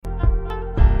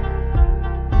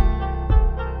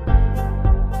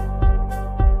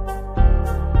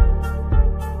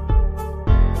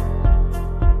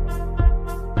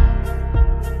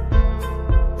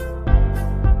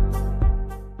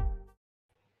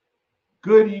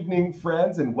Good evening,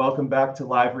 friends, and welcome back to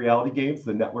Live Reality Games,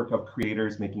 the network of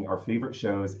creators making our favorite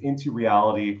shows into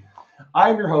reality.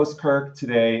 I'm your host, Kirk,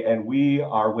 today, and we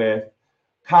are with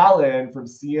Colin from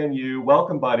CNU.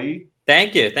 Welcome, buddy.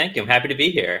 Thank you. I'm happy to be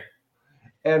here.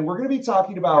 And we're going to be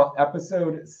talking about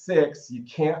episode 6, You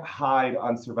Can't Hide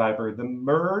on Survivor, the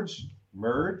merge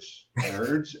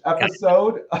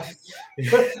episode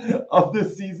of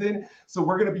this season. So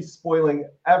we're going to be spoiling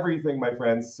everything, my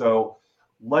friends. So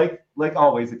like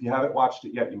always, if you haven't watched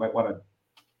it yet, you might want to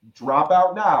drop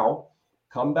out now,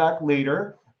 come back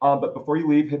later. But before you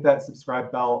leave, hit that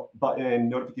subscribe button,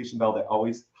 notification bell. That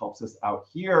always helps us out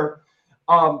here.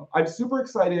 I'm super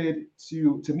excited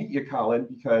to meet you, Colin,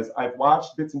 because I've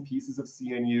watched bits and pieces of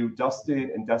CNU.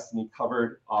 Dustin and Destiny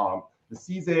covered the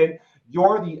season.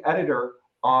 You're the editor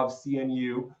of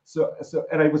CNU. So,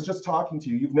 and I was just talking to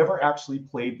you. You've never actually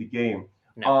played the game.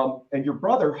 No. And your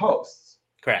brother hosts.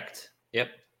 Correct. Yep.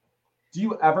 Do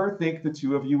you ever think the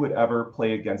two of you would ever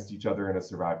play against each other in a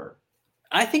Survivor?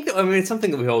 I think it's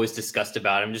something that we've always discussed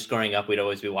about. I'm just growing up, we'd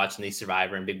always be watching these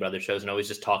Survivor and Big Brother shows and always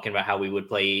just talking about how we would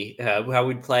play,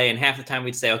 And half the time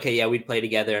we'd say, okay, yeah, we'd play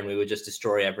together and we would just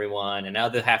destroy everyone. And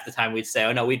half the time we'd say,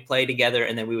 oh no, we'd play together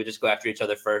and then we would just go after each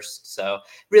other first. So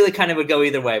really kind of would go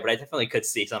either way, but I definitely could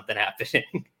see something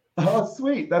happening. Oh,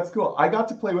 sweet. That's cool. I got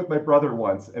to play with my brother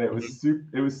once and it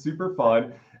was super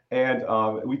fun. And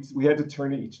we had to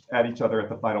turn at each other at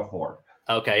the final four.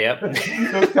 Okay, yep.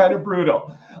 It was kind of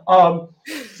brutal.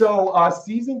 So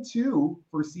season 2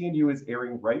 for CNU is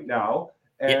airing right now.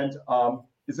 And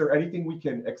is there anything we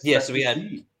can expect to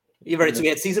see? You're right. So we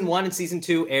had season 1 and season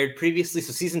 2 aired previously.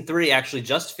 So season 3 actually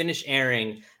just finished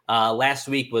airing. Last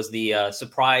week was the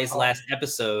surprise last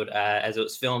episode as it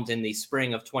was filmed in the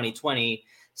spring of 2020.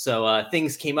 So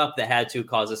things came up that had to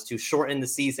cause us to shorten the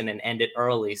season and end it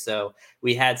early. So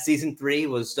we had season 3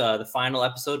 was the final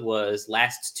episode was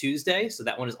last Tuesday. So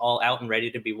that one is all out and ready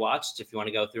to be watched if you want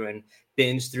to go through and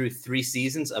binge through 3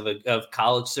 seasons of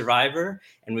College Survivor.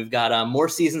 And we've got more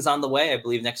seasons on the way. I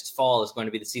believe next fall is going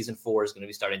to be the season 4 is going to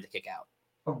be starting to kick out.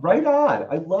 Right on.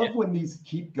 I love when these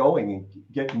keep going and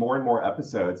get more and more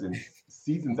episodes and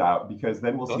seasons out, because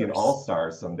then we'll see an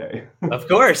all-star someday. Of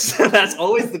course. That's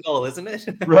always the goal, isn't it?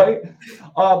 Right.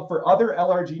 For other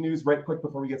LRG news, right quick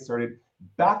before we get started,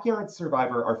 Backyard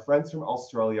Survivor, our friends from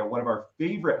Australia, one of our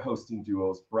favorite hosting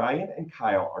duos, Brian and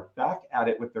Kyle, are back at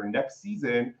it with their next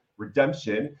season,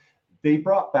 Redemption. They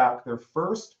brought back their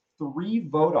first 3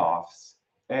 vote-offs,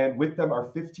 and with them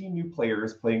are 15 new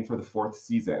players playing for the 4th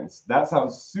season. So that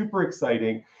sounds super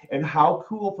exciting. And how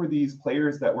cool for these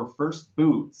players that were first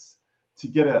boots to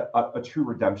get a true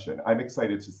redemption. I'm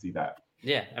excited to see that.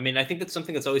 Yeah, I mean, I think that's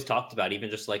something that's always talked about,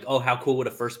 even just like, oh, how cool would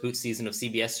a first boot season of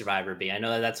CBS Survivor be? I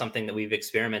know that's something that we've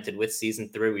experimented with season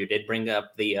 3. We did bring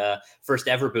up the first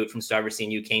ever boot from Survivor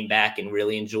CNU came back and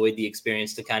really enjoyed the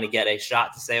experience to kind of get a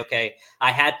shot to say, okay,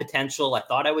 I had potential. I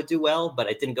thought I would do well, but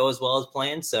it didn't go as well as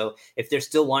planned. So if they're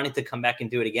still wanting to come back and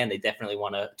do it again, they definitely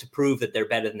want to prove that they're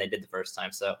better than they did the first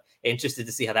time. So interested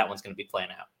to see how that one's going to be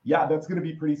playing out. Yeah, that's going to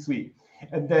be pretty sweet.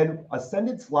 And then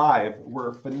Ascendance Live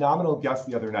were phenomenal guests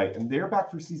the other night, and they're back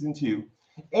for season 2.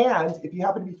 And if you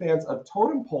happen to be fans of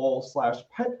Totem Pole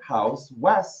 / Penthouse,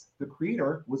 Wes, the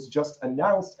creator, was just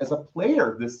announced as a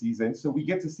player this season. So we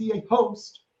get to see a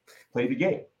host play the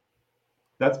game.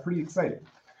 That's pretty exciting.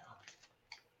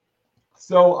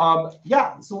 So,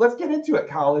 so let's get into it,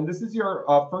 Colin. This is your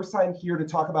first time here to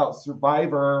talk about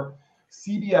Survivor,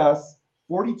 CBS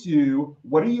 42.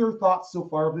 What are your thoughts so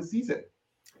far of the season?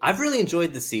 I've really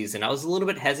enjoyed the season. I was a little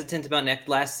bit hesitant about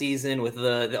last season with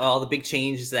all the big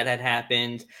changes that had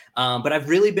happened. But I've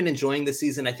really been enjoying the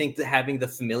season. I think that having the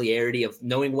familiarity of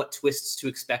knowing what twists to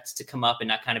expect to come up and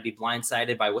not kind of be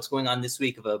blindsided by what's going on this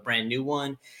week of a brand new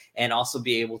one, and also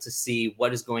be able to see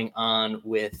what is going on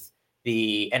with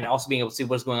and also being able to see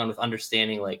what's going on with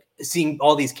understanding, like seeing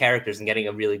all these characters and getting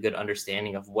a really good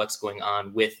understanding of what's going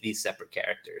on with these separate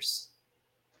characters.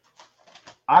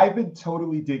 I've been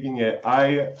totally digging it.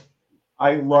 I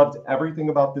loved everything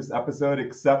about this episode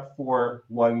except for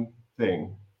one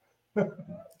thing.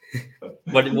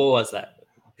 What was that?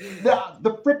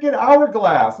 The freaking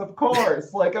hourglass, of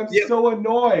course. Like, I'm so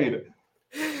annoyed.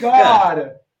 God. Yeah.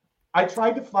 I was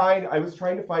trying to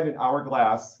find an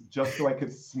hourglass just so I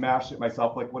could smash it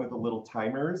myself, like one of the little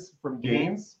timers from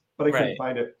games, but I couldn't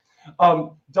find it.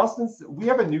 Dustin, we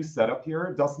have a new setup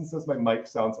here. Dustin says my mic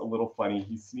sounds a little funny.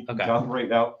 He's sneaking down right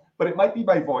now, but it might be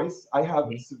my voice. I have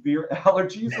severe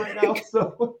allergies right now,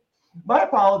 so my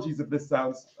apologies if this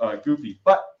sounds goofy.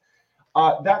 But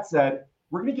that said,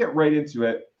 we're going to get right into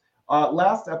it.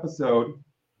 Last episode,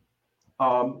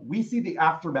 we see the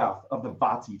aftermath of the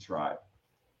Vati tribe.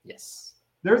 Yes.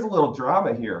 There's a little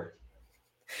drama here.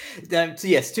 So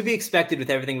yes, to be expected with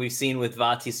everything we've seen with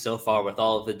Vati so far, with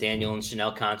all of the Daniel and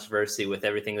Chanel controversy, with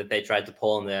everything that they tried to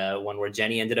pull in the one where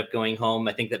Jenny ended up going home.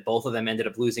 I think that both of them ended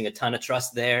up losing a ton of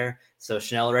trust there. So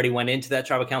Chanel already went into that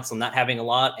tribal council not having a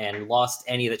lot and lost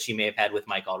any that she may have had with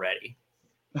Mike already.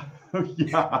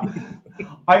 Yeah,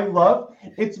 I love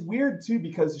it's weird too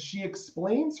because she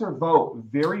explains her vote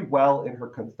very well in her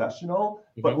confessional,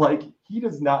 but like he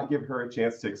does not give her a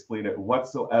chance to explain it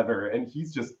whatsoever, and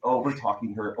he's just over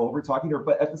talking her.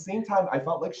 But at the same time, I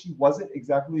felt like she wasn't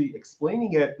exactly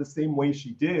explaining it the same way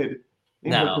she did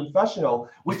in her confessional,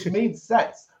 which made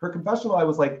sense. Her confessional, I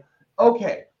was like,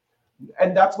 okay.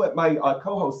 And that's what my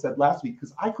co-host said last week,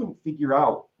 because I couldn't figure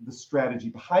out the strategy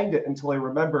behind it until I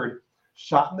remembered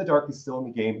Shot in the Dark is still in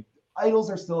the game. Idols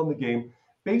are still in the game.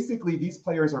 Basically, these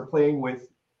players are playing with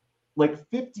like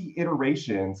 50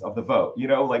 iterations of the vote. You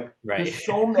know, like there's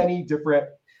so many different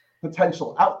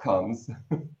potential outcomes.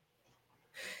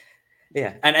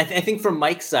 Yeah, and I think from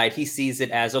Mike's side, he sees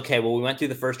it as, okay, well, we went through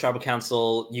the first tribal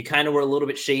council. You kind of were a little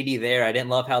bit shady there. I didn't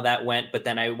love how that went, but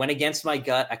then I went against my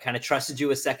gut. I kind of trusted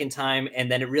you a second time, and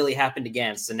then it really happened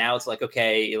again. So now it's like,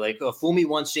 okay, like, oh, fool me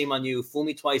once, shame on you. Fool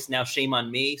me twice, now shame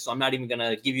on me. So I'm not even going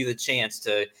to give you the chance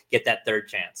to get that third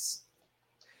chance.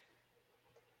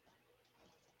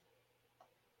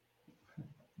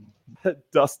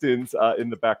 Dustin's in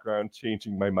the background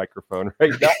changing my microphone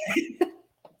right now.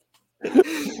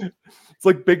 It's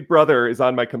like Big Brother is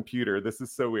on my computer. This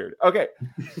is so weird. Okay.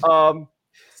 And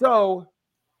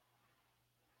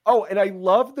I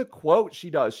love the quote she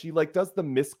does. She like does the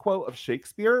misquote of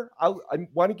Shakespeare. I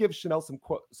want to give Chanel some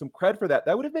cred for that.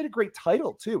 That would have made a great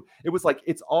title too. It was like,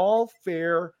 it's all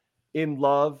fair in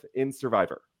love in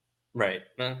Survivor. Right.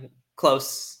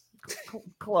 Close.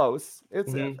 Close.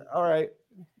 It's all right.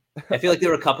 I feel like there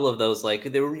were a couple of those, like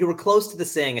you were close to the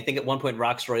saying. I think at one point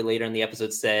Roxroy later in the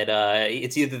episode said,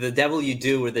 it's either the devil you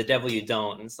do or the devil you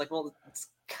don't. And it's like, well, it's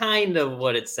kind of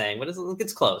what it's saying, but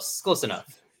it's close. It's close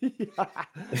enough.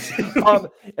 Yeah.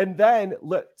 And then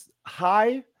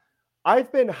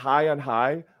I've been high on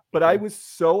Hai, but I was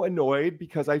so annoyed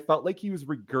because I felt like he was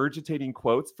regurgitating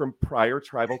quotes from prior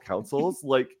tribal councils,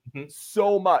 like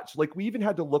so much. Like we even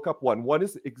had to look up one. One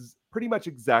is pretty much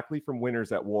exactly from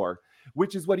Winners at War,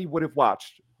 which is what he would have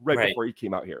watched right before he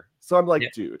came out here. So I'm like,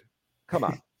 dude, come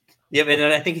on. Yeah,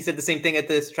 and I think he said the same thing at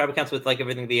this tribal council with like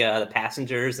everything, the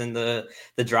passengers and the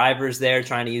drivers there,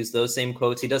 trying to use those same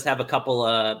quotes. He does have a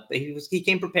couple. He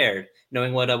came prepared,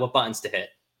 knowing what buttons to hit.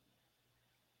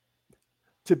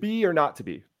 To be or not to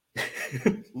be.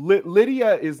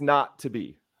 Lydia is not to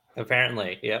be.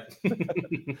 Apparently, yep.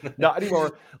 Not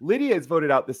anymore. Lydia is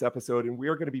voted out this episode, and we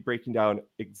are going to be breaking down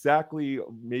exactly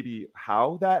maybe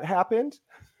how that happened.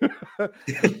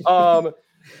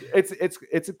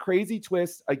 It's a crazy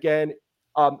twist. Again,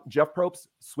 Jeff Probst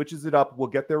switches it up. We'll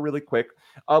get there really quick.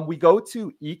 We go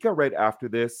to Ika right after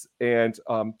this, and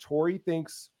Tori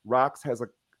thinks Rox has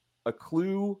a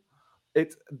clue.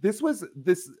 This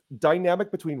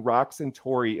dynamic between Rox and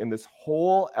Tori in this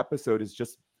whole episode is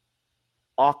just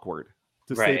awkward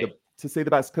to say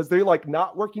the best, because they're like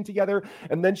not working together,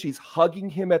 and then she's hugging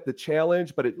him at the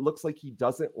challenge, but it looks like he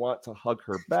doesn't want to hug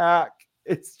her back.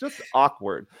 It's just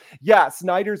awkward. Yeah,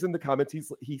 Snyder's in the comments.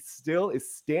 He still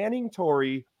is standing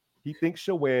Tori. He thinks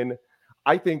she'll win.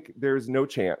 I think there's no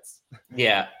chance.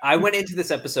 Yeah, I went into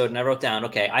this episode and I wrote down,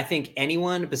 okay, I think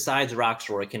anyone besides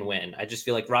Roxroy can win. I just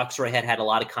feel like Roxroy had a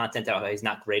lot of content out. He's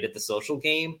not great at the social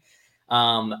game.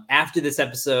 After this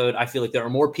episode, I feel like there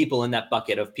are more people in that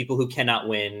bucket of people who cannot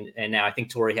win. And now I think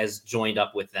Tori has joined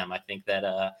up with them. I think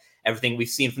that everything we've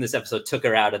seen from this episode took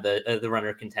her out of the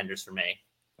runner contenders for me.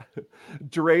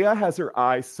 Drea has her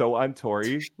eye so on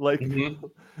Tori. Like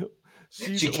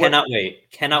she cannot wait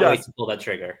to pull that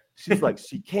trigger. She's like,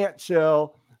 she can't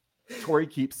chill. Tori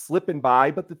keeps slipping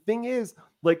by. But the thing is,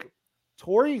 like,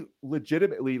 Tori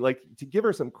legitimately, like, to give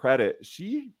her some credit,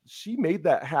 she made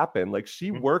that happen. Like, she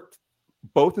worked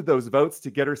both of those votes to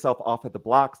get herself off at the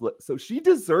blocks. So she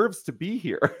deserves to be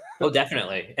here. Oh,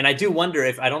 definitely. And I do wonder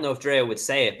I don't know if Drea would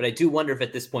say it, but I do wonder if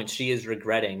at this point she is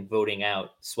regretting voting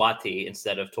out Swati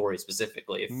instead of Tori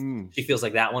specifically. If she feels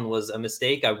like that one was a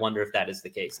mistake, I wonder if that is the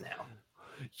case now.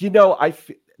 You know,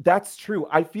 that's true.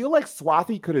 I feel like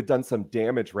Swati could have done some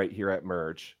damage right here at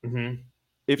Merge.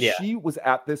 If she was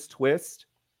at this twist,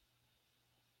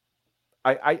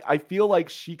 I feel like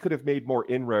she could have made more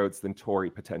inroads than Tori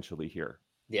potentially here.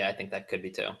 Yeah, I think that could be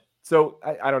too. So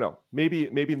I don't know. Maybe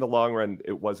in the long run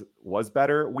it was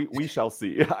better. We shall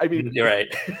see. I mean, you're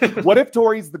right. What if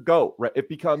Tori's the GOAT? Right? It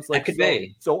becomes like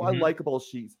so unlikable.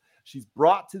 She's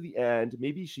brought to the end.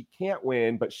 Maybe she can't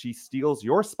win, but she steals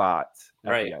your spot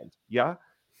at the end. Yeah.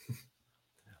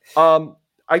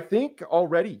 I think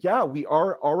already, we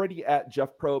are already at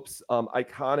Jeff Probst's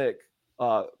iconic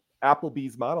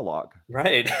Applebee's monologue.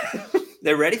 Right.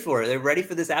 They're ready for it. They're ready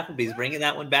for this Applebee's, bringing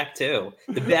that one back too.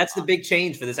 That's the big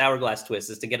change for this Hourglass twist,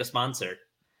 is to get a sponsor.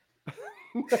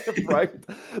 Right.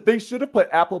 They should have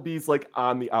put Applebee's like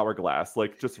on the Hourglass,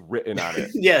 like just written on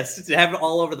it. Yes, to have it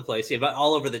all over the place. You have it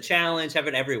all over the challenge, have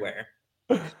it everywhere.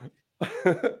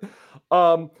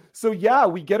 So yeah,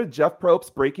 we get a Jeff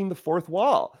Probst breaking the fourth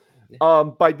wall.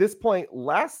 By this point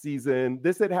last season,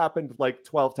 this had happened like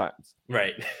 12 times.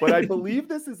 Right. But I believe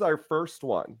this is our first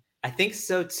one. I think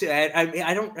so too.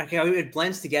 I don't. It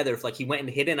blends together. If like he went and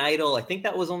hid an idol, I think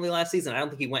that was only last season. I don't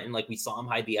think he went and like we saw him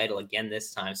hide the idol again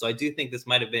this time. So I do think this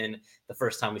might have been the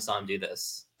first time we saw him do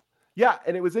this. Yeah,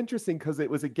 and it was interesting because it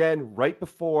was again right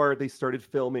before they started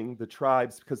filming the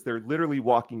tribes, because they're literally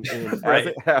walking in right. as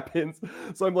it happens.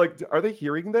 So I'm like, are they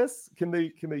hearing this? Can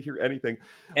they hear anything?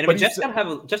 And I mean, Jeff's gotta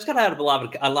have a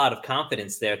lot of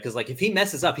confidence there, because like if he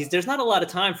messes up, there's not a lot of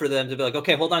time for them to be like,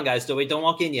 okay, hold on, guys, don't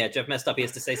walk in yet. Jeff messed up. He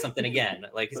has to say something again.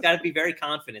 Like he's got to be very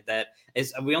confident that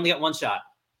we only got one shot.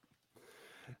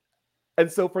 And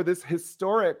so for this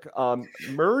historic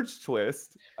merge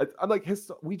twist, I'm like,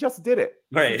 we just did it.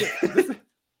 Right.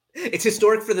 It's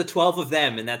historic for the 12 of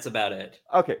them, and that's about it.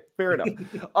 Okay, fair enough.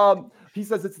 He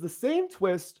says it's the same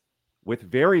twist with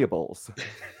variables.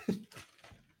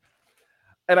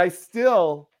 And I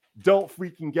still don't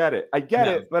freaking get it. I get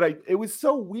it, but it was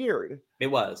so weird. It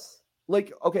was.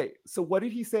 Like, okay, so what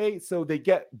did he say? So they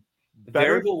get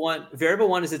better? Variable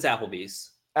one is it's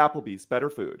Applebee's. Applebee's, better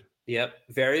food. Yep.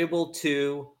 Variable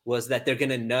 2 was that they're going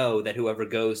to know that whoever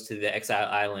goes to the Exile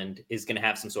Island is going to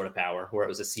have some sort of power, where it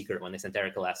was a secret when they sent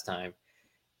Erica last time.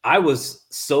 I was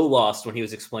so lost when he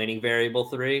was explaining Variable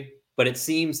 3, but it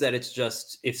seems that it's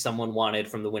just if someone wanted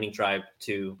from the winning tribe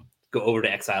to go over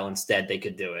to Exile instead, they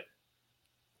could do it.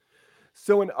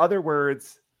 So in other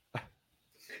words,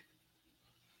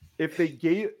 if they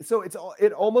gave, so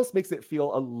it almost makes it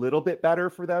feel a little bit better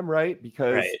for them, right?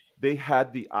 Because they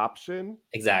had the option.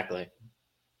 Exactly.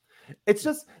 It's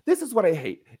just, this is what I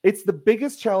hate. It's the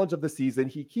biggest challenge of the season.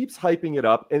 He keeps hyping it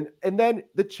up, and then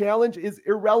the challenge is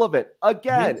irrelevant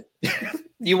again.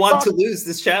 You want to lose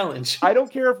this challenge. I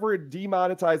don't care if we're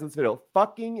demonetizing this video.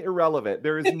 Fucking irrelevant.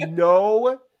 There is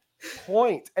no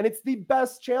point. And it's the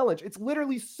best challenge. It's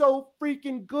literally so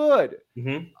freaking good.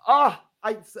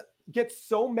 I get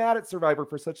so mad at Survivor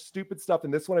for such stupid stuff,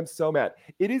 and this one I'm so mad.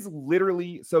 It is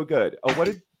literally so good. Oh,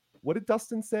 what did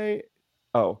Dustin say?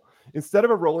 Oh, instead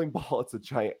of a rolling ball, it's a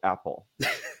giant apple.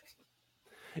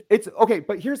 It's okay,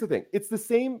 but here's the thing. It's the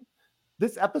same.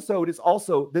 This episode is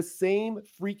also the same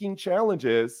freaking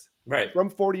challenges from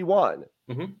 41.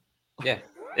 Yeah.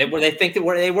 They think that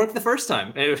they worked the first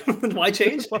time. Why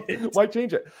change it? Why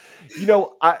change it? You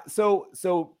know,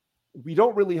 so we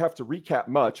don't really have to recap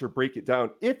much or break it down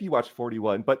if you watch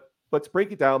 41, but to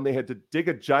break it down, they had to dig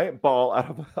a giant ball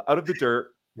out of the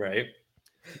dirt. Right.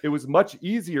 It was much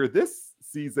easier this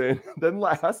season than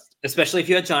last. Especially if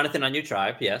you had Jonathan on your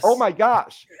tribe, yes. Oh my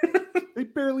gosh. They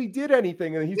barely did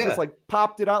anything, and he's just like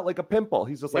popped it out like a pimple.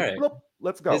 He's just like, Bloop,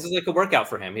 let's go. This is like a workout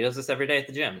for him. He does this every day at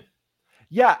the gym.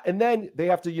 Yeah, and then they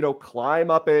have to,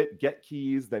 climb up it, get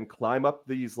keys, then climb up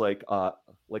these like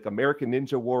American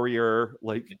Ninja Warrior,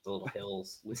 like the little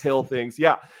hill things.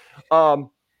 Yeah.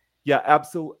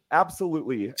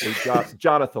 Absolutely a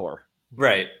Jonathor.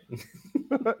 Right.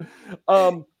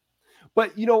 But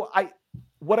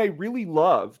what I really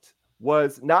loved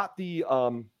was not the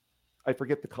I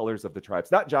forget the colors of the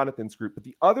tribes, not Jonathan's group, but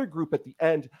the other group at the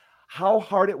end, how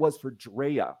hard it was for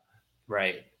Drea.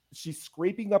 Right. She's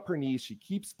scraping up her knees. She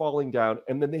keeps falling down.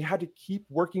 And then they had to keep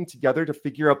working together to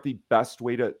figure out the best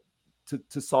way to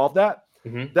solve that.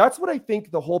 That's what I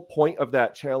think the whole point of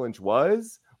that challenge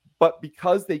was. But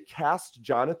because they cast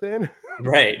Jonathan.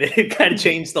 Right. It kind of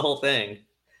changed the whole thing.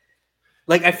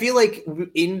 Like, I feel like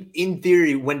in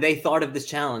theory, when they thought of this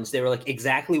challenge, they were like,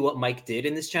 exactly what Mike did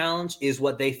in this challenge is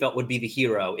what they felt would be the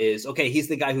hero is, okay, he's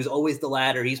the guy who's always the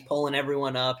ladder. He's pulling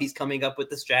everyone up. He's coming up with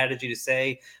the strategy to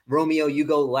say, Romeo, you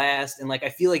go last. And like, I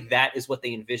feel like that is what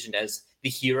they envisioned as the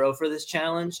hero for this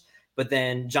challenge. But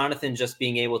then Jonathan just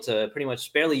being able to pretty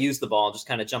much barely use the ball, just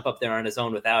kind of jump up there on his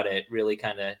own without it, really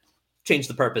kind of changed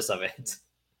the purpose of it.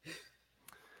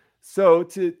 So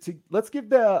let's give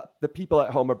the people at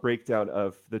home a breakdown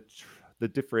of the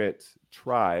different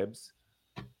tribes.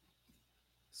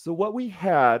 So what we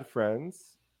had,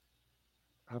 friends,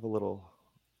 have a little.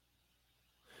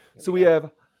 So we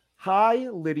have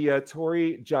Lydia,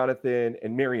 Tori, Jonathan,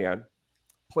 and Marianne.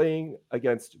 playing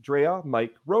against Drea,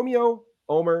 Mike, Romeo,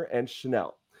 Omer, and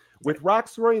Chanel. With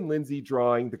Roxroy and Lindsay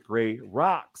drawing the gray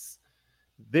rocks,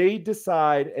 they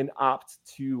decide and opt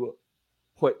to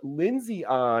put Lindsay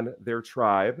on their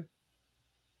tribe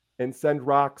and send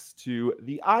Rox to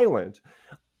the island.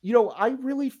 I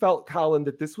really felt, Colin,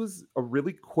 that this was a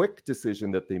really quick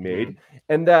decision that they made,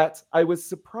 and that I was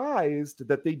surprised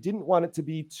that they didn't want it to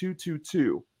be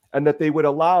 2-2-2, and that they would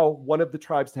allow one of the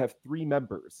tribes to have 3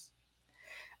 members.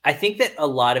 I think that a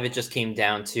lot of it just came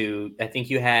down to, I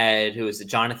think you had, who was it,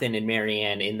 Jonathan and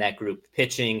Marianne in that group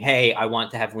pitching, hey, I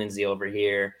want to have Lindsay over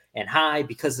here. And Hai,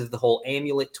 because of the whole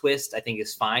amulet twist, I think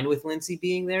is fine with Lindsay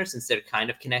being there since they're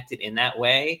kind of connected in that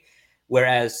way.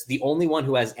 Whereas the only one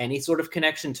who has any sort of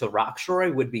connection to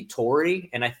Roxroy would be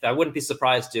Tori. And I wouldn't be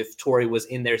surprised if Tori was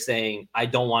in there saying, I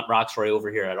don't want Roxroy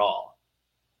over here at all.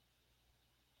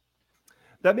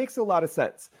 That makes a lot of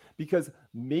sense, because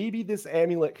maybe this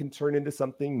amulet can turn into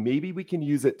something. Maybe we can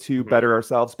use it to better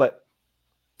ourselves. But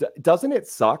doesn't it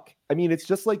suck? I mean, it's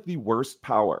just like the worst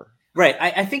power. Right.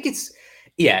 I think it's,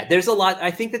 there's a lot. I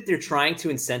think that they're trying to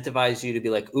incentivize you to be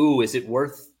like, ooh, is it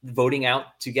worth voting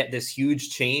out to get this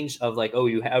huge change of like, oh,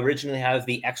 you originally have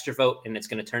the extra vote and it's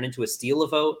going to turn into a steal a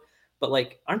vote. But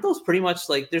like, aren't those pretty much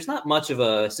like, there's not much of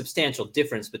a substantial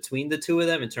difference between the two of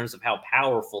them in terms of how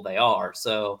powerful they are.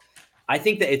 So I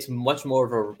think that it's much more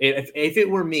of a, if it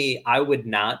were me, I would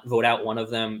not vote out one of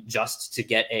them just to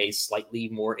get a slightly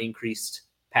more increased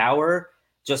power,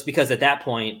 just because at that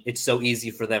point, it's so easy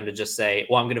for them to just say,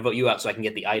 well, I'm going to vote you out so I can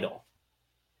get the idol.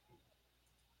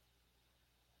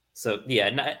 So,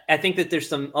 yeah, I think that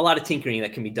there's a lot of tinkering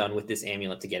that can be done with this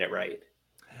amulet to get it right.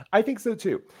 I think so,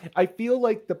 too. I feel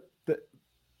like the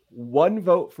one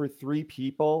vote for 3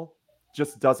 people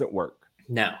just doesn't work.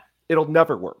 No. It'll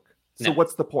never work. So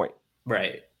what's the point?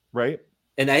 Right.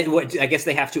 And I guess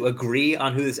they have to agree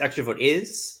on who this extra vote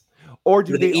is, or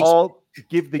do they all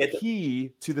give the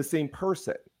key to the same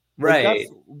person? Right.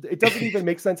 It doesn't even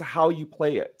make sense how you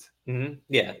play it. Mm-hmm.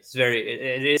 Yeah,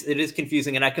 it is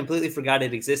confusing, and I completely forgot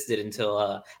it existed until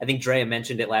I think Drea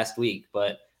mentioned it last week.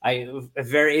 But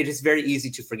it is very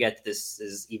easy to forget that this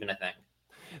is even a thing.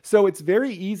 So it's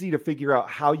very easy to figure out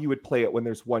how you would play it when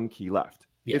there's one key left.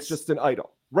 Yes. It's just an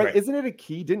idol. Right. Isn't it a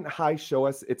key? Didn't Hai show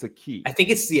us it's a key? I think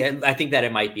I think that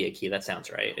it might be a key. That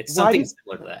sounds right. It's something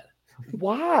similar to that.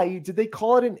 Why did they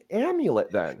call it an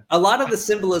amulet then? A lot of the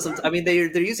symbolism, I mean,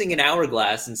 they're using an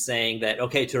hourglass and saying that,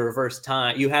 okay, to reverse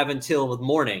time, you have until the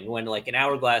morning, when like an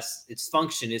hourglass, its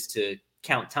function is to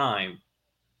count time.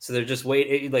 So they're just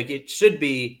waiting, like it should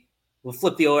be, we'll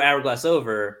flip the hourglass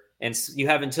over and you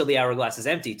have until the hourglass is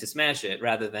empty to smash it,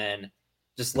 rather than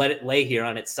just let it lay here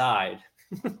on its side.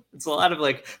 It's a lot of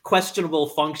like questionable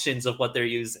functions of what they're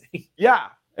using. Yeah.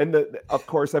 And of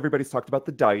course, everybody's talked about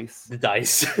the dice. The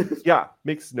dice. Yeah.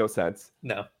 Makes no sense.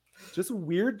 No. Just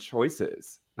weird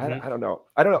choices. Mm-hmm. I don't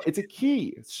know. It's a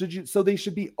key. So they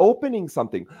should be opening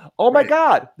something. Oh my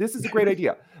God. This is a great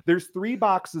idea. There's 3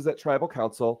 boxes at Tribal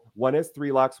Council. One has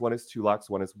 3 locks, one has 2 locks,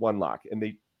 one has 1 lock. And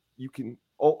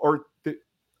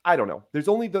I don't know. There's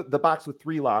only the box with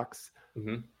 3 locks.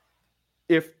 Mm-hmm.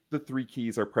 If the 3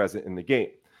 keys are present in the game.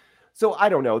 So I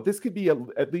don't know. This could be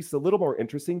at least a little more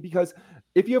interesting, because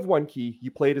if you have 1 key,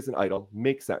 you play it as an idol.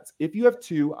 Makes sense. If you have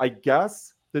 2, I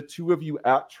guess the 2 of you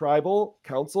at Tribal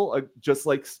Council just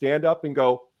like stand up and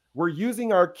go, we're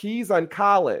using our keys on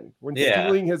Colin. We're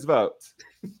stealing his vote.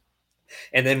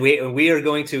 And then we are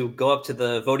going to go up to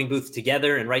the voting booth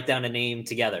together and write down a name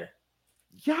together.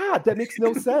 Yeah, that makes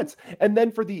no sense. And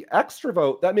then for the extra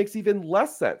vote, that makes even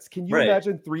less sense. Can you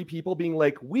imagine 3 people being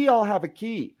like, we all have a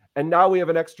key and now we have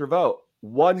an extra vote,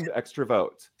 1 extra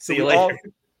vote. See you later.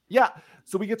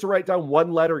 So we get to write down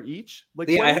 1 letter each. Like,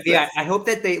 I hope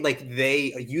that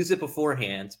they use it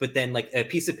beforehand, but then like a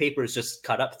piece of paper is just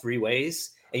cut up 3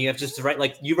 ways. And you have just to write,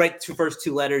 like, you write the first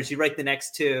 2 letters, you write the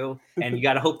next 2, and you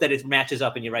got to hope that it matches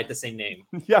up and you write the same name.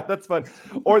 Yeah, that's fun.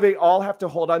 Or they all have to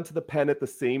hold on to the pen at the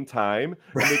same time.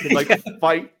 Right. And they can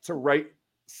fight to write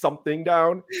something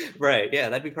down. Right. Yeah,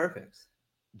 that'd be perfect.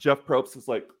 Jeff Probst is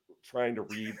like trying to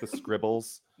read the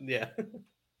scribbles. Yeah.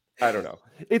 I don't know.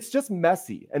 It's just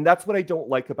messy. And that's what I don't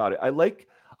like about it.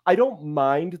 I don't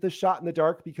mind the shot in the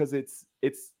dark because it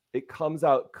comes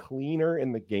out cleaner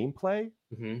in the gameplay.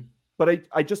 Mm-hmm. But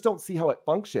I just don't see how it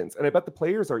functions. And I bet the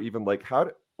players are even like, how?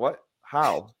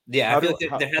 Yeah, I feel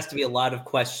like there has to be a lot of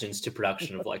questions to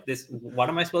production of like this. What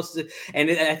am I supposed to do? And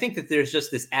I think that there's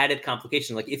just this added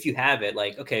complication. Like if you have it,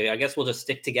 like, okay, I guess we'll just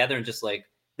stick together and just like,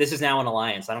 this is now an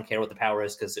alliance. I don't care what the power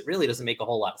is because it really doesn't make a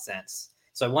whole lot of sense.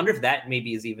 So I wonder if that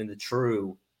maybe is even the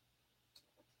true.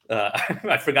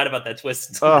 I forgot about that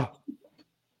twist. Oh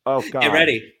God. Get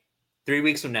ready. 3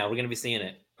 weeks from now, we're gonna be seeing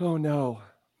it. Oh no.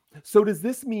 So does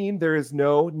this mean there is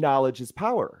no knowledge is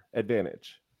power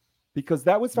advantage? Because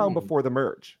that was found before the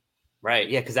merge. Right.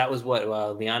 Yeah, because that was what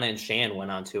Liana and Shan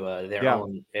went on to their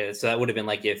own. So that would have been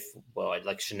like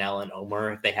like Chanel and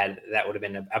Omer, if they had, that would have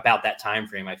been about that time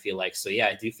frame, I feel like. So yeah,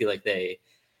 I do feel like they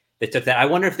took that. I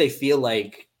wonder if they feel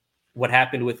like what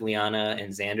happened with Liana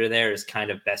and Xander there is kind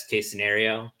of best case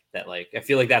scenario. That like, I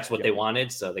feel like that's what they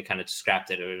wanted, so they kind of scrapped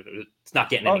it. It's not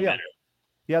getting any better.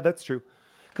 Yeah, that's true.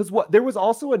 Because there was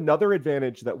also another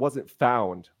advantage that wasn't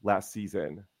found last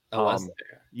season. Oh, was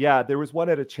there? Yeah, there was one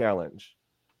at a challenge.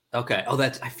 Okay. Oh, I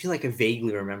feel like I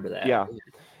vaguely remember that. Yeah.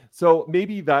 So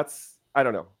maybe that's, I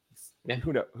don't know. Yeah.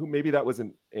 Who knows? Maybe that was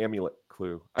an amulet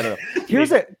clue. I don't know.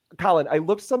 Here's it, Colin. I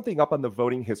looked something up on the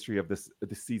voting history of this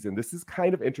season. This is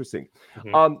kind of interesting.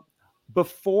 Mm-hmm.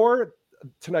 Before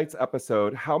tonight's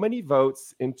episode, how many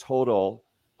votes in total,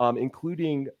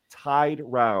 including tied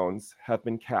rounds, have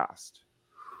been cast?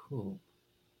 Ooh.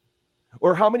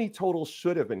 Or how many total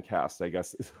should have been cast, I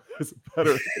guess, is a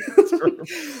better term.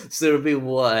 So it would be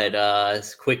what?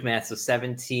 Quick math, so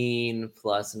 17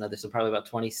 plus another, so probably about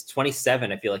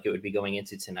 27, I feel like it would be going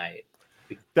into tonight.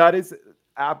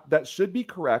 That should be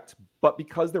correct, but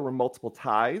because there were multiple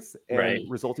ties and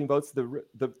resulting votes,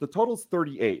 the total is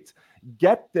 38.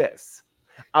 Get this.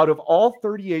 Out of all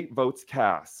 38 votes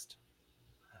cast,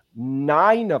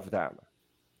 9 of them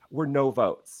were no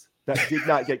votes that did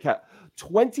not get cast.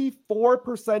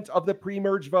 24% of the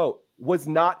pre-merge vote was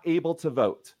not able to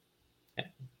vote.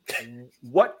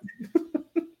 What?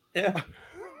 Yeah.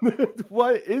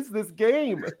 What is this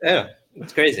game? Yeah,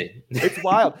 it's crazy. It's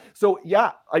wild. So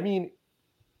yeah, I mean,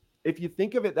 if you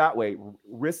think of it that way,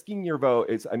 risking your vote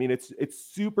is, I mean, it's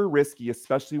super risky,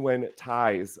 especially when it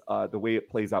ties the way it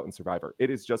plays out in Survivor. It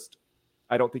is just,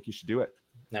 I don't think you should do it.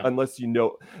 No. Unless you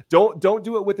know, don't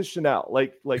do it with a Chanel.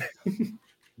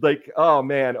 Like, oh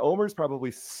man, Omer's probably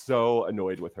so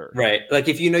annoyed with her. Right. Like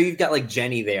if you know you've got like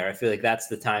Jenny there, I feel like that's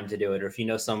the time to do it. Or if you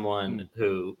know someone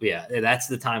who, that's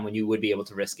the time when you would be able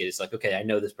to risk it. It's like, okay, I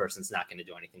know this person's not going to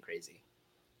do anything crazy.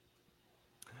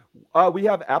 We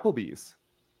have Applebee's.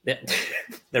 Yeah.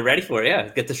 They're ready for it. Yeah.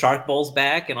 Get the shark bowls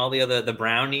back and all the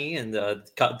brownie and the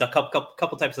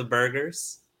couple types of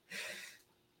burgers.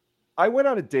 I went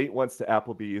on a date once to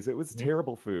Applebee's. It was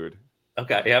terrible food.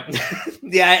 Okay. Yep.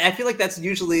 Yeah. I feel like that's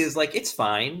usually is like, it's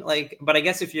fine. Like, but I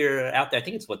guess if you're out there, I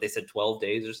think it's what they said, 12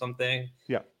 days or something.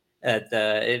 Yeah.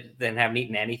 Then haven't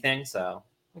eaten anything. So,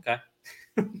 okay.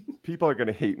 People are going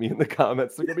to hate me in the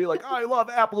comments. They're going to be like, oh, I love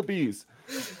Applebee's.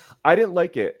 I didn't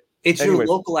like it. It's your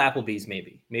local Applebee's,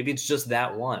 maybe. Maybe it's just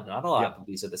that one. Not all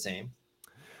Applebee's are the same.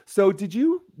 So did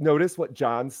you notice what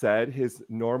John said his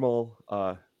normal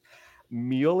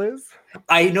meal is?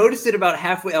 I noticed it about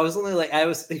halfway. And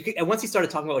once he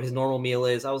started talking about what his normal meal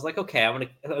is, I was like, okay, I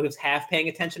was half paying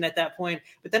attention at that point.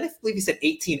 But then I believe he said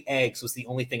 18 eggs was the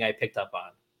only thing I picked up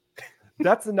on.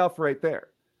 That's enough right there.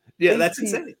 Yeah, that's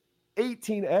insane.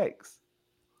 18 eggs.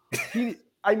 He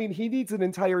needs an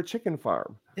entire chicken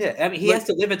farm. Yeah, I mean, he has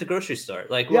to live at the grocery store.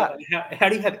 Like, how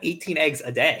do you have 18 eggs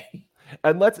a day?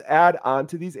 And let's add on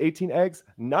to these 18 eggs,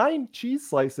 9 cheese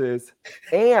slices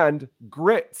and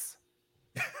grits.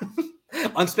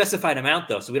 Unspecified amount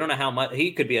though, so we don't know how much.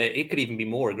 He could even be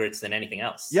more grits than anything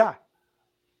else. Yeah.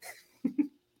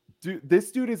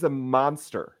 This dude is a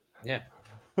monster. Yeah.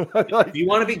 If you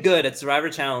want to be good at Survivor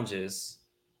challenges,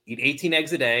 eat 18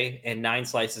 eggs a day and 9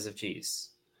 slices of cheese.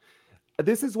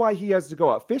 This is why he has to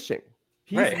go out fishing.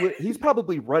 He's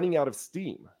probably running out of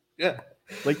steam. Yeah.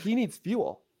 Like he needs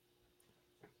fuel.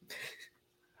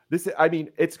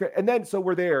 It's great. And then, so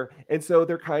we're there. And so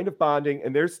they're kind of bonding.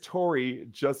 And there's Tori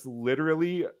just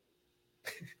literally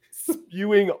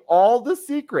spewing all the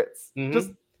secrets. Mm-hmm. Just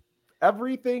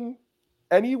everything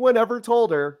anyone ever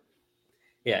told her.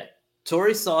 Yeah.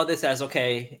 Tori saw this as,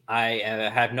 okay, I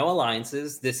have no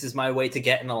alliances. This is my way to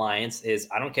get an alliance is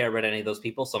I don't care about any of those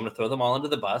people. So I'm going to throw them all under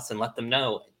the bus and let them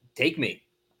know, take me.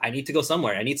 I need to go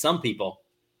somewhere. I need some people.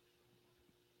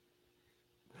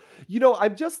 You know,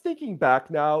 I'm just thinking back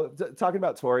now, talking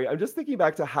about Tori, I'm just thinking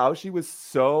back to how she was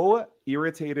so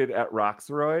irritated at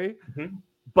Roxroy. Mm-hmm.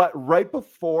 But right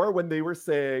before when they were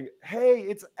saying, hey,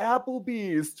 it's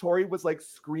Applebee's, Tori was like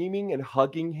screaming and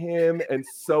hugging him and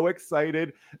so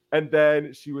excited. And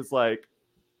then she was like,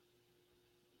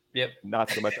 yep, not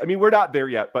so much. I mean, we're not there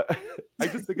yet, but I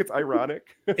just think it's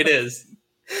ironic. It is.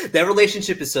 That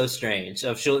relationship is so strange.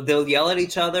 They'll yell at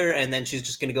each other and then she's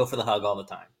just going to go for the hug all the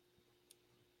time.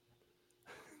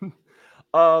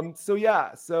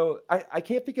 So I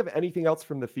can't think of anything else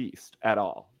from the feast at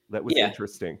all that was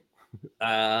interesting.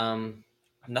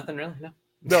 Nothing really. No.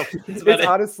 No, That's about it's it.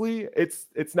 honestly,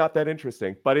 it's not that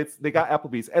interesting. But they got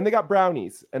Applebee's and they got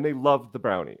brownies, and they love the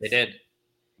brownies. They did.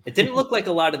 It didn't look like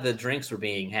a lot of the drinks were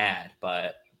being had,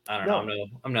 but I don't know.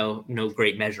 I'm no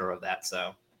great measure of that.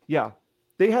 So Yeah,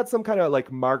 they had some kind of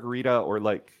like margarita or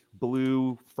like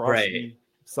blue frosty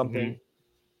something.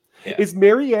 Yeah. Is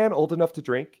Marianne old enough to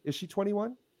drink? Is she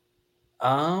 21?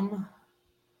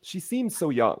 She seems so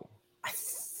young. I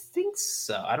think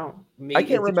so. I don't. I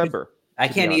can't remember. I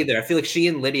can't either. I feel like she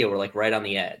and Lydia were like right on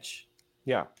the edge.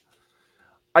 Yeah.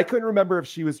 I couldn't remember if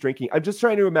she was drinking. I'm just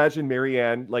trying to imagine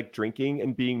Marianne like drinking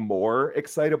and being more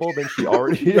excitable than she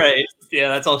already is. Right. Yeah,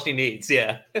 that's all she needs.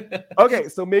 Yeah. Okay,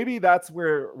 so maybe that's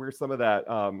where some of that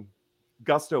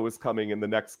gusto is coming in the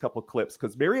next couple clips,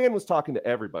 because Marianne was talking to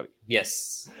everybody.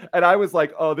 Yes. And I was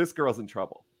like, oh, this girl's in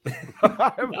trouble.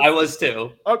 I was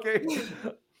too. Okay.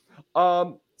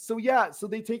 So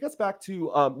they take us back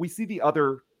to we see the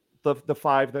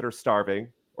five that are starving,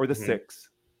 or the six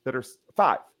that are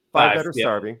five that are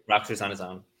starving. Roxor's on his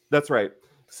own. That's right.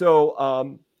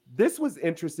 So this was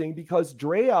interesting because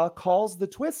Drea calls the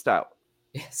twist out.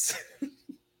 Yes.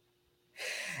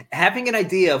 Having an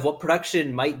idea of what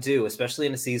production might do, especially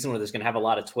in a season where there's going to have a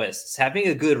lot of twists, having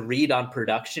a good read on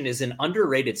production is an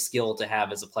underrated skill to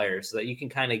have as a player, so that you can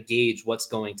kind of gauge what's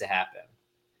going to happen.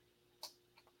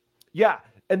 Yeah.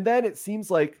 And then it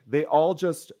seems like they all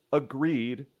just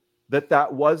agreed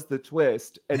that was the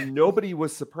twist, and nobody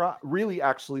was really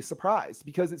actually surprised,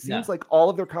 because it seems like all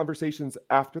of their conversations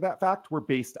after that fact were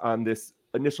based on this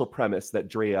initial premise that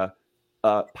Drea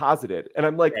posited. And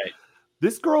I'm like,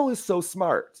 this girl is so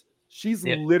smart. She's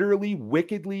literally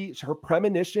wickedly, her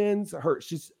premonitions,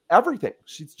 she's everything.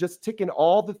 She's just ticking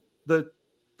all the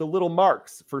little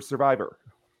marks for Survivor.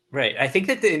 Right. I think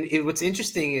that what's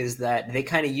interesting is that they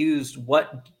kind of used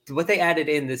what they added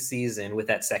in this season with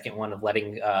that second one of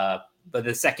letting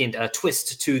the second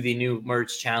twist to the new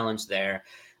merge challenge there,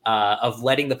 of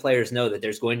letting the players know that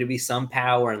there's going to be some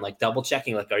power, and like double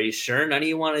checking, like, are you sure none of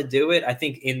you want to do it? I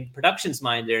think in production's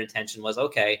mind, their intention was,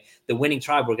 okay, the winning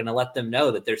tribe, we're going to let them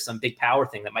know that there's some big power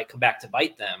thing that might come back to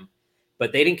bite them.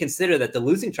 But they didn't consider that the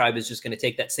losing tribe is just going to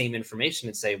take that same information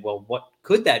and say, well, what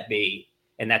could that be?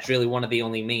 And that's really one of the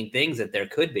only main things that there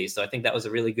could be. So I think that was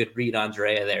a really good read on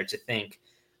Drea there, to think,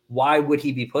 why would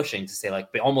he be pushing to say, like,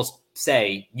 almost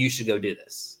say, you should go do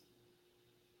this?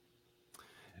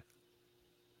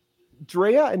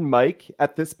 Drea and Mike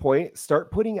at this point start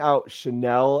putting out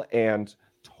Chanel and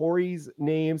Tori's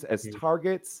names as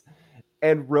targets,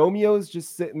 and Romeo's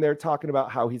just sitting there talking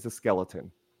about how he's a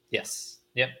skeleton. Yes.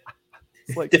 Yep.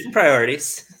 It's like different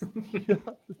priorities.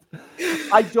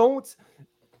 I don't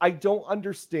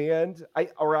understand. I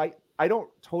don't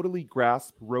totally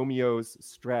grasp Romeo's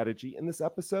strategy in this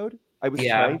episode. I was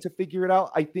trying to figure it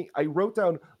out. I think I wrote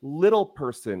down little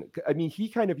person. I mean, he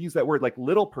kind of used that word, like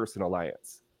little person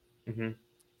alliance. Mm-hmm.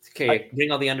 Okay,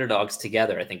 bring all the underdogs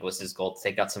together, I think was his goal, to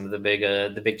take out some of the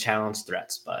big challenge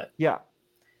threats. But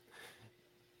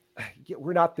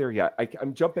we're not there yet.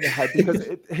 I'm jumping ahead because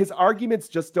his arguments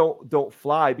just don't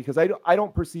fly, because I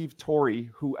don't perceive Tori,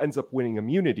 who ends up winning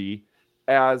immunity,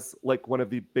 as like one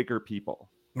of the bigger people.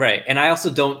 Right. And I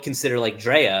also don't consider like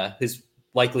Drea, his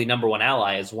likely number one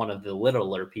ally, as one of the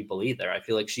littler people either. I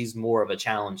feel like she's more of a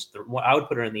challenge. I would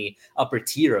put her in the upper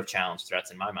tier of challenge threats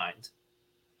in my mind.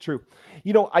 True.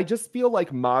 I just feel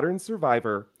like modern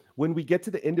Survivor, when we get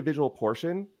to the individual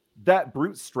portion, that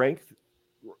brute strength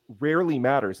rarely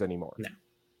matters anymore. No.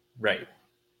 Right.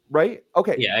 Right?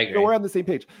 Okay. Yeah, I agree. So we're on the same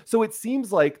page. So it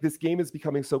seems like this game is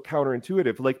becoming so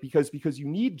counterintuitive, like because you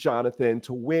need Jonathan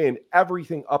to win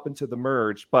everything up into the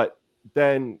merge, but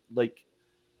then like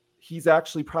he's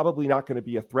actually probably not going to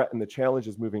be a threat in the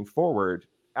challenges moving forward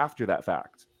after that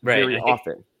fact. Right. Very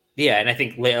often. Yeah, and I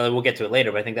think we'll get to it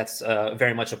later, but I think that's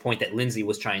very much a point that Lindsay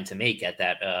was trying to make at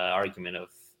that argument of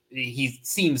he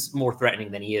seems more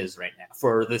threatening than he is right now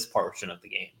for this portion of the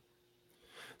game.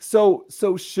 So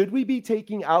should we be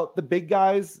taking out the big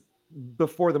guys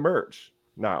before the merge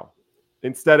now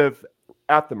instead of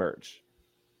at the merge?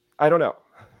 I don't know.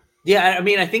 Yeah, I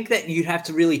mean, I think that you'd have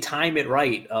to really time it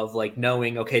right, of like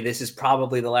knowing, okay, this is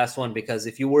probably the last one, because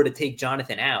if you were to take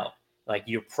Jonathan out, like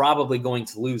you're probably going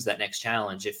to lose that next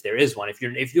challenge if there is one.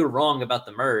 If you're wrong about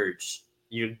the merge,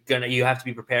 you have to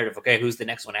be prepared of, okay, who's the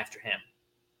next one after him?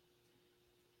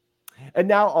 And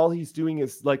now all he's doing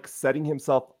is like setting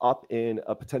himself up in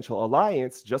a potential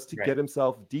alliance just to get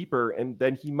himself deeper. And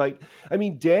then he might, I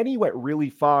mean, Danny went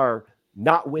really far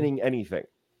not winning anything.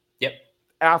 Yep.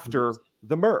 After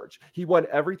the merge, he won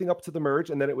everything up to the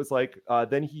merge. And then it was like,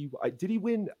 then did he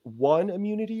win one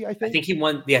immunity? I think he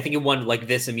won. Yeah, I think he won like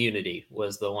this immunity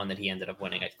was the one that he ended up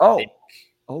winning. I think.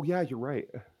 Oh yeah, you're right.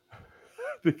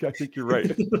 I think you're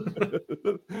right.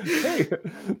 Hey,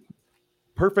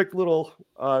 perfect little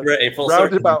Right, full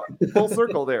roundabout, full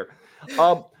circle there.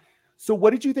 So what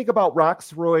did you think about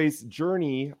Roxroy's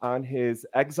journey on his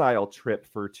exile trip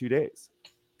for 2 days?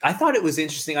 I thought it was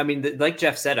interesting. I mean, like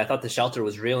Jeff said, I thought the shelter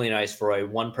was really nice for a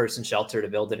one-person shelter to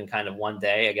build it in kind of one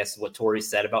day. I guess what Tori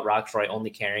said about Roxroy only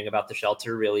caring about the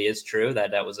shelter really is true,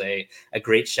 that was a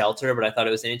great shelter. But I thought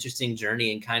it was an interesting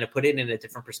journey and kind of put it in a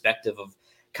different perspective of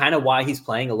kind of why he's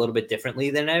playing a little bit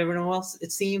differently than everyone else,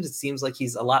 it seems. It seems like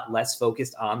he's a lot less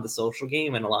focused on the social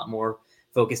game and a lot more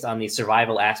focused on the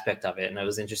survival aspect of it. And it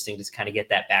was interesting to kind of get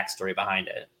that backstory behind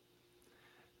it.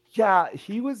 Yeah,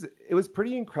 it was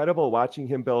pretty incredible watching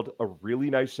him build a really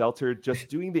nice shelter, just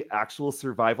doing the actual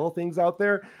survival things out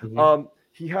there. Mm-hmm.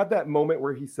 He had that moment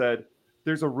where he said,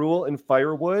 there's a rule in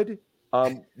firewood.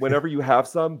 Whenever you have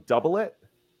some, double it.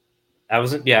 I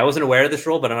wasn't aware of this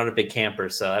rule, but I'm not a big camper,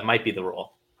 so that might be the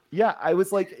rule. Yeah, I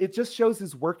was like, it just shows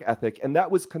his work ethic. And that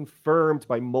was confirmed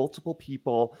by multiple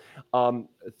people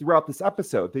throughout this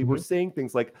episode. They were saying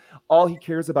things like, all he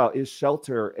cares about is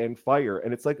shelter and fire.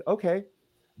 And it's like, okay,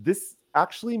 this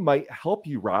actually might help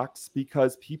you, Rox,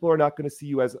 because people are not going to see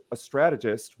you as a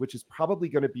strategist, which is probably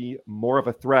going to be more of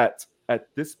a threat at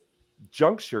this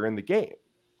juncture in the game.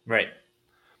 Right.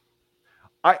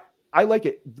 I like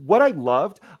it. What I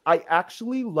loved, I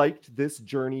actually liked this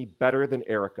journey better than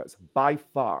Erika's by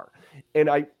far. And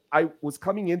I was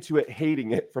coming into it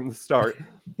hating it from the start.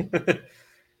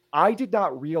 I did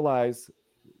not realize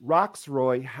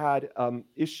Roxroy had an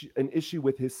issue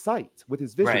with his sight, with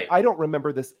his vision. Right. I don't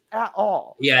remember this at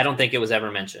all. Yeah, I don't think it was ever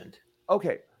mentioned.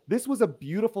 Okay, this was a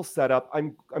beautiful setup.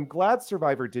 I'm glad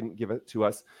Survivor didn't give it to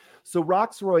us. So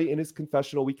Roxroy, in his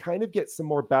confessional, we kind of get some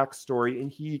more backstory,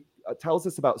 and he tells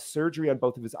us about surgery on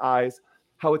both of his eyes,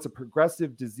 how it's a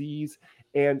progressive disease,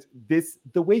 and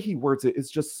the way he words it is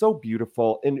just so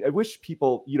beautiful. And I wish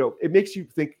people, it makes you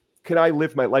think, can I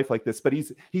live my life like this? But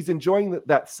he's enjoying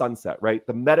that sunset, right?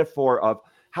 The metaphor of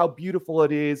how beautiful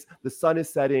it is. The sun is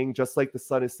setting, just like the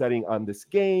sun is setting on this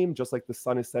game, just like the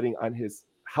sun is setting on his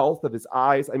health of his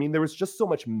eyes. I mean, there was just so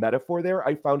much metaphor there.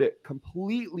 I found it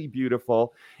completely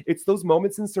beautiful. It's those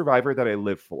moments in Survivor that I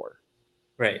live for.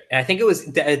 Right. And I think it was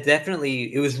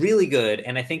definitely, it was really good.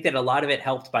 And I think that a lot of it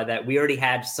helped by that we already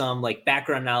had some like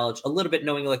background knowledge, a little bit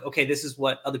knowing like, okay, this is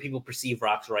what other people perceive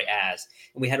Roxroy as.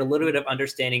 And we had a little bit of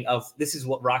understanding of this is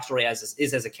what Roxroy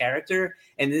is as a character.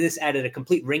 And then this added a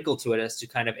complete wrinkle to it as to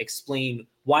kind of explain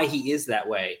why he is that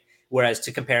way. Whereas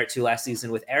to compare it to last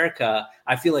season with Erika,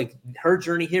 I feel like her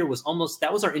journey here was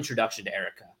that was our introduction to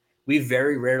Erika. We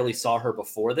very rarely saw her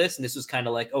before this. And this was kind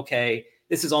of like, okay,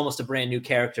 this is almost a brand new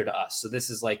character to us. So this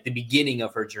is like the beginning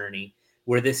of her journey,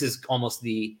 where this is almost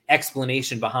the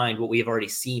explanation behind what we have already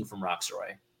seen from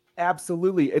Roxroy.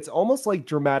 Absolutely. It's almost like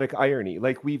dramatic irony.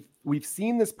 Like we've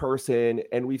seen this person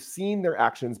and we've seen their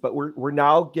actions, but we're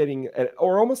now getting,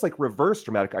 or almost like reverse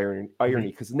dramatic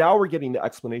irony, because now we're getting the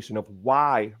explanation of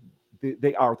why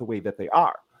they are the way that they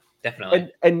are.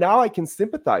 Definitely. And now I can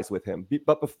sympathize with him,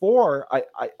 but before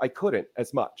I couldn't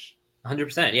as much.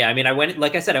 100%. Yeah. I mean, I went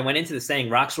into this saying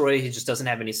Roxroy, he just doesn't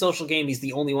have any social game. He's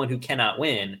the only one who cannot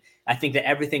win. I think that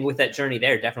everything with that journey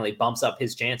there definitely bumps up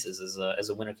his chances as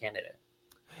a winner candidate.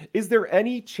 Is there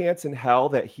any chance in hell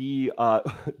that he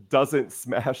doesn't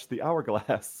smash the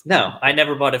hourglass? No, I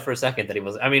never bought it for a second that he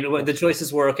was. I mean, the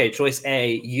choices were, okay, choice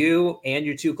A, you and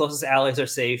your two closest allies are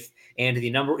safe, and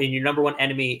your number one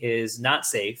enemy is not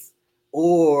safe,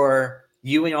 or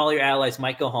you and all your allies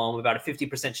might go home. About a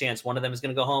 50% chance one of them is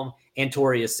going to go home, and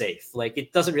Tori is safe. Like,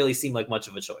 it doesn't really seem like much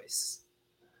of a choice.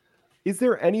 Is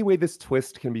there any way this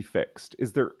twist can be fixed?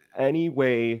 Is there any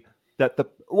way that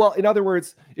in other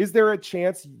words, is there a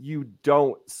chance you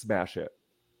don't smash it?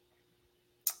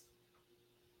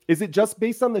 Is it just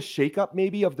based on the shakeup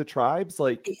maybe of the tribes?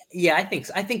 Like, yeah, I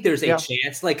think there's a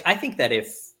chance. Like, I think that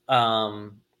if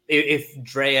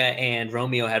Drea and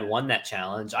Romeo had won that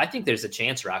challenge, I think there's a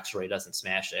chance Roxroy doesn't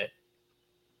smash it.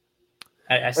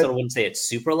 I still wouldn't say it's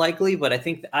super likely, but I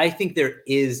think there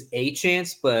is a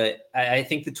chance. But I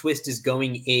think the twist is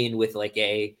going in with like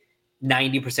a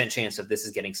 90% chance of this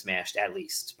is getting smashed, at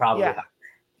least, probably.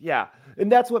 Yeah.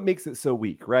 And that's what makes it so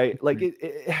weak, right? Like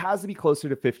it has to be closer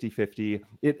to 50-50.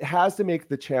 It has to make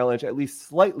the challenge at least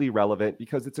slightly relevant,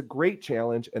 because it's a great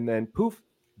challenge, and then poof,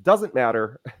 doesn't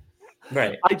matter.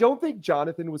 Right. I don't think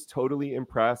Jonathan was totally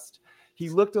impressed. He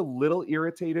looked a little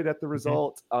irritated at the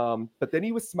result, but then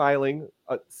he was smiling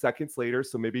seconds later.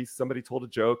 So maybe somebody told a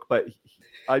joke, but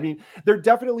I mean, there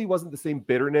definitely wasn't the same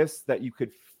bitterness that you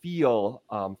could feel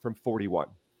from 41.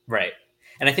 Right.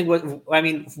 And I think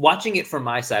watching it from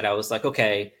my side, I was like,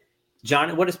 okay,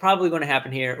 What is probably going to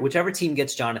happen here, whichever team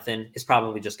gets Jonathan is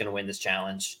probably just going to win this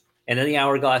challenge. And then the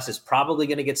hourglass is probably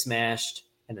going to get smashed.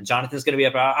 And then Jonathan's going to be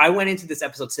up. I went into this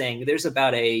episode saying there's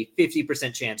about a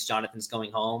 50% chance Jonathan's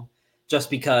going home just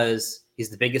because he's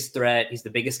the biggest threat. He's the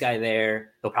biggest guy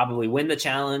there. He'll probably win the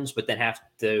challenge, but then have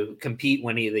to compete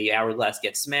when the hourglass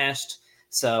gets smashed.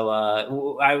 So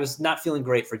I was not feeling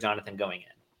great for Jonathan going in.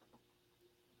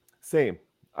 Same.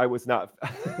 I was not.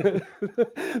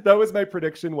 That was my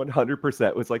prediction 100%.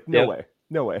 It was like, no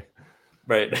way.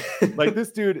 Right. Like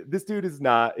this dude is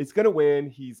not, it's going to win.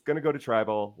 He's going to go to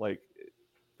tribal. Like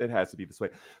it has to be this way.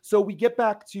 So we get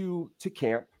back to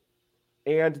camp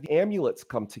and the amulets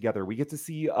come together. We get to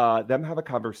see them have a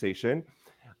conversation.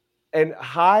 And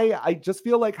I just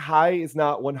feel like Hai is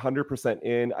not 100%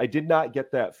 in. I did not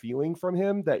get that feeling from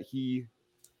him that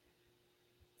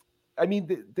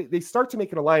they start to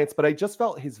make an alliance, but I just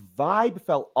felt his vibe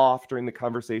felt off during the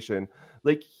conversation.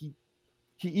 Like he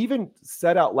even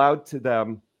said out loud to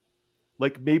them,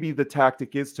 like maybe the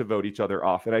tactic is to vote each other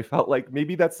off. And I felt like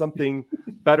maybe that's something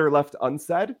better left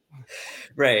unsaid.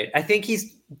 Right. I think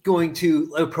he's going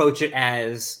to approach it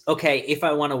as, okay, if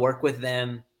I want to work with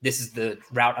them, this is the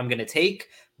route I'm going to take.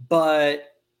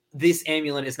 But this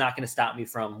amulet is not going to stop me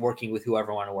from working with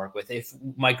whoever I want to work with. If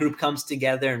my group comes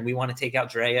together and we want to take out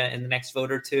Drea in the next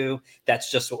vote or two,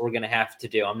 that's just what we're going to have to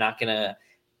do. I'm not going to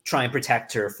try and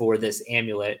protect her for this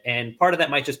amulet. And part of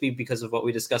that might just be because of what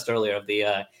we discussed earlier of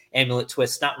the amulet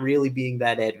twist not really being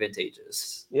that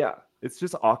advantageous. Yeah, it's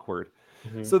just awkward.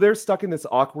 Mm-hmm. So they're stuck in this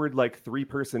awkward, like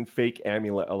 3-person fake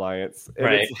amulet alliance. And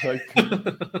right. It's like,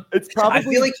 it's probably. I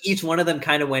feel like each one of them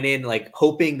kind of went in like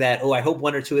hoping that, I hope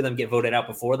one or two of them get voted out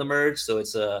before the merge. So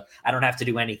it's I don't have to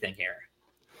do anything here.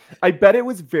 I bet it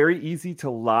was very easy to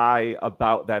lie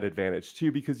about that advantage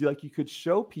too, because you could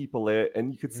show people it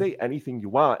and you could say anything you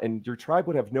want and your tribe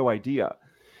would have no idea.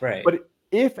 Right. But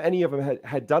if any of them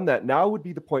had done that, now would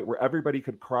be the point where everybody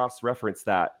could cross-reference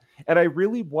that. And I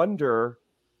really wonder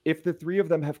if the 3 of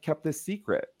them have kept this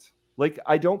secret. Like,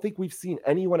 I don't think we've seen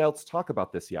anyone else talk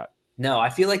about this yet. No, I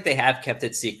feel like they have kept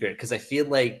it secret because I feel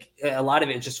like a lot of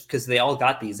it just because they all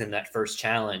got these in that first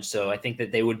challenge. So I think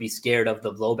that they would be scared of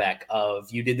the blowback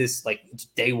of you did this like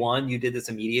day one, you did this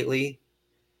immediately.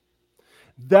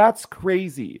 That's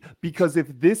crazy because if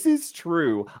this is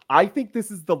true, I think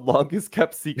this is the longest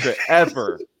kept secret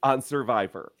ever on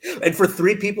Survivor. And for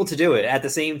 3 people to do it at the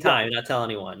same time, not tell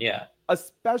anyone. Yeah.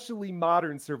 Especially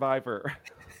modern Survivor.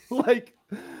 like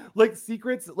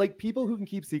secrets, like people who can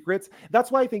keep secrets.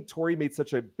 That's why I think Tori made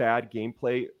such a bad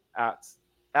gameplay at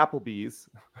Applebee's.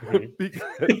 At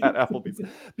Applebee's.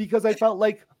 Because I felt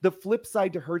like the flip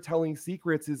side to her telling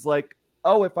secrets is like,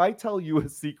 oh, if I tell you a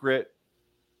secret,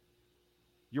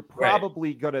 you're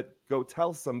probably gonna go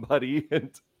tell somebody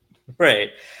and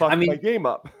fuck my game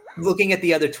up. Looking at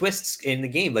the other twists in the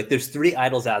game, like there's 3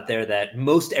 idols out there that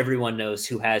most everyone knows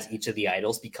who has each of the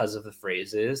idols because of the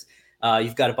phrases.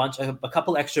 You've got a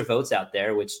couple extra votes out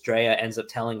there, which Drea ends up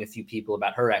telling a few people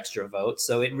about her extra votes.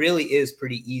 So it really is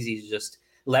pretty easy to just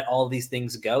let all these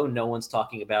things go. No one's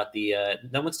talking about the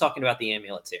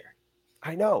amulets here.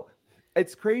 I know.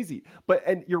 It's crazy.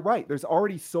 And you're right. There's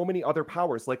already so many other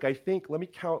powers. Like I think, let me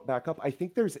count back up. I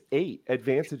think there's 8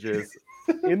 advantages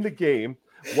in the game.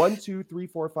 1, 2, 3,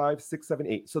 4, 5, 6, 7,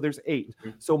 8. So there's 8. Mm-hmm.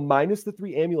 So minus the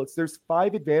 3 amulets, there's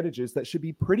 5 advantages that should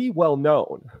be pretty well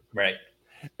known. Right.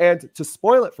 And to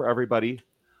spoil it for everybody,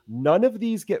 none of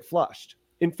these get flushed.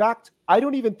 In fact, I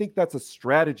don't even think that's a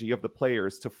strategy of the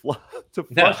players to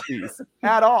flush these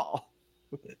at all.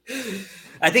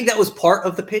 I think that was part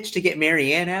of the pitch to get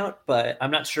Maryanne out, but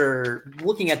I'm not sure.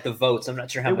 Looking at the votes, I'm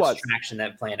not sure how much traction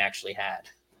that plan actually had.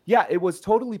 Yeah, it was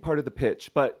totally part of the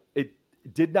pitch, but it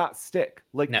did not stick.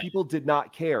 People did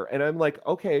not care. And I'm like,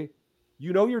 okay,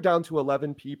 you're down to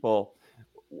 11 people.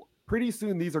 Pretty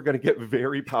soon these are going to get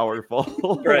very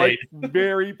powerful. Right.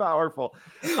 Very powerful.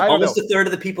 Almost a third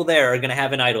of the people there are going to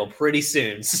have an idol pretty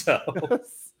soon. So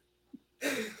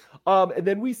and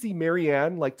then we see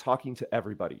Maryanne talking to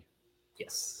everybody.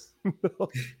 Yes.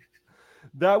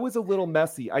 That was a little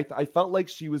messy. I felt like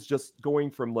she was just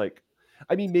going from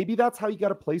maybe that's how you got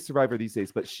to play Survivor these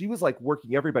days, but she was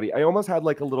working everybody. I almost had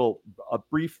a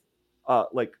brief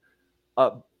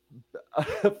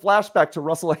flashback to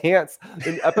Russell Hantz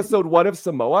in episode 1 of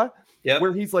Samoa,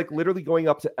 where he's literally going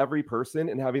up to every person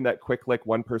and having that quick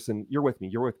one person, you're with me,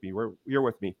 you're with me, you're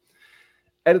with me.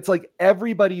 And it's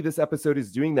everybody this episode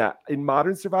is doing that. In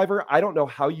modern Survivor, I don't know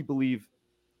how you believe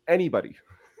anybody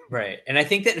Right. And I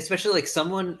think that especially like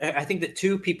I think that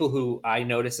two people who I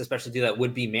noticed especially do that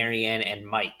would be Marianne and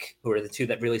Mike, who are the two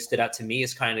that really stood out to me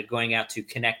as kind of going out to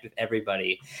connect with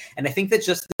everybody. And I think that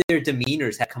just their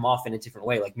demeanors have come off in a different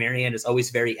way. Like Marianne is always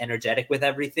very energetic with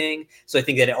everything. So I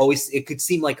think that it could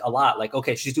seem like a lot like,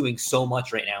 okay, she's doing so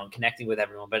much right now and connecting with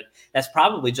everyone, but that's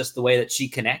probably just the way that she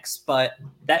connects, but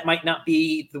that might not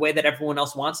be the way that everyone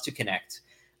else wants to connect.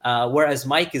 Whereas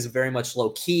Mike is very much low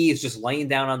key, is just laying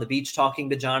down on the beach talking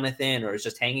to Jonathan, or is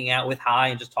just hanging out with Hai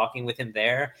and just talking with him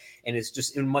there. And it's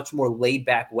just in a much more laid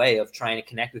back way of trying to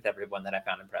connect with everyone that I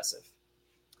found impressive.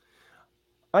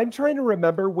 I'm trying to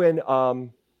remember when,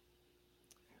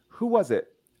 who was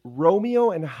it? Romeo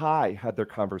and Hai had their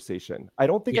conversation. I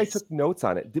don't think I took notes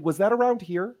on it. Was that around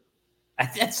here?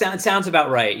 That sounds about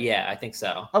right. Yeah, I think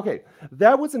so. Okay.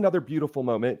 That was another beautiful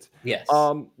moment. Yes.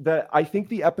 That I think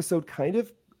the episode kind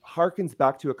of harkens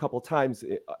back to a couple times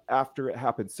after it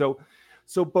happened. So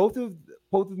both of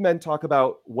the men talk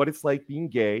about what it's like being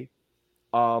gay.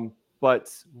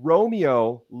 But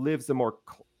Romeo lives a more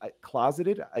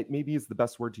closeted, maybe is the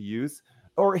best word to use,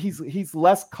 or he's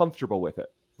less comfortable with it.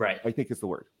 Right. I think is the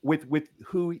word, with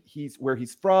where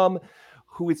he's from,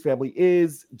 who his family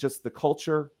is, just the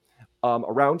culture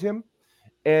around him.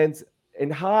 And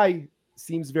Hai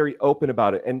seems very open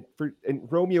about it. And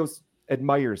Romeo's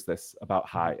admires this about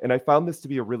Hai. And I found this to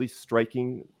be a really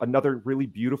striking, another really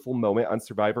beautiful moment on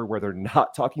Survivor where they're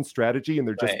not talking strategy and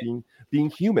they're just being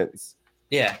humans.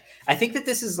 Yeah, I think that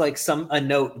this is like a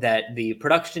note that the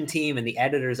production team and the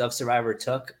editors of Survivor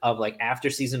took of like after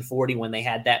season 40 when they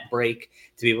had that break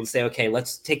to be able to say, okay,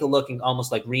 let's take a look and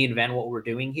almost like reinvent what we're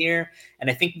doing here. And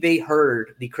I think they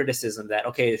heard the criticism that,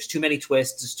 okay, there's too many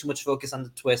twists, there's too much focus on the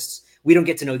twists. We don't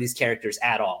get to know these characters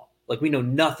at all. Like we know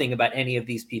nothing about any of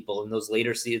these people in those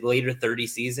later 30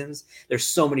 seasons. There's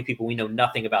so many people we know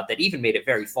nothing about that even made it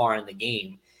very far in the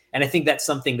game. And I think that's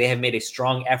something they have made a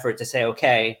strong effort to say,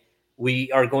 okay,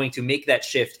 we are going to make that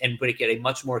shift and make it a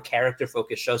much more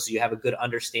character-focused show so you have a good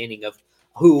understanding of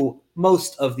who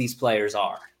most of these players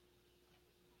are.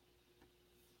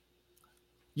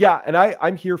 Yeah, and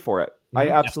I'm here for it. I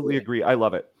absolutely agree. I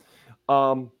love it.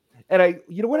 And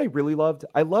you know what I really loved?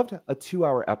 I loved a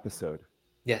 2-hour episode.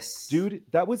 Yes. Dude,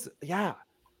 that was,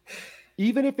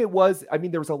 even if it was, I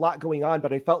mean, there was a lot going on,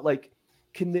 but I felt like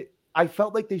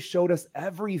they showed us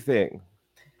everything.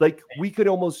 Like we could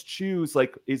almost choose,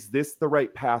 like, is this the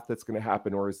right path that's going to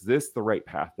happen? Or is this the right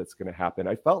path that's going to happen?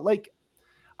 I felt like,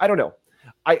 I don't know.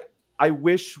 I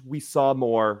wish we saw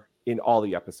more in all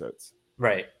the episodes.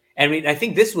 Right. I mean, I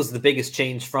think this was the biggest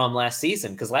change from last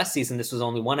season, because last season, this was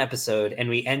only one episode and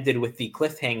we ended with the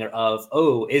cliffhanger of,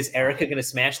 oh, is Erica going to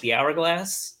smash the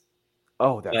hourglass?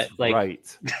 Oh, that's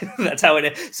right. That's how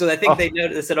it is. So I think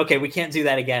they said, okay, we can't do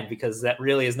that again because that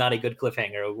really is not a good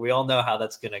cliffhanger. We all know how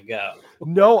that's going to go.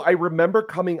 No, I remember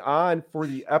coming on for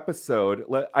the episode.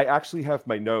 I actually have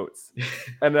my notes.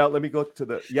 And now let me go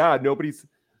to nobody's.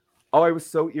 Oh, I was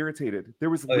so irritated.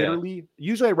 There was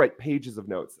usually I write pages of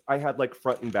notes. I had like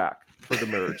front and back for the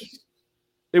merge.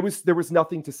 There was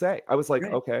nothing to say. I was like,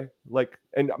 okay. Like,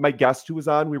 and my guest who was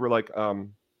on, we were like,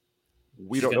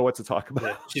 we don't know what to talk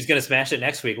about. She's going to smash it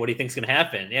next week. What do you think's going to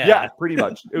happen? Yeah, pretty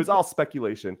much. It was all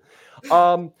speculation.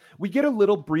 We get a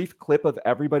little brief clip of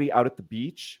everybody out at the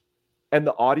beach, and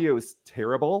the audio is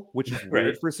terrible, which is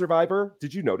weird for Survivor.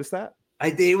 Did you notice that?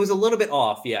 It was a little bit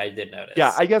off. Yeah, I did notice.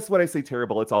 Yeah, I guess when I say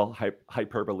terrible, it's all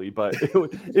hyperbole, but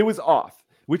it was off,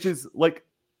 which is like,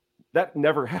 that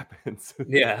never happens.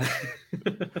 Yeah.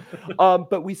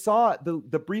 But we saw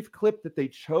the brief clip that they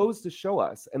chose to show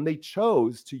us, and they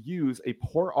chose to use a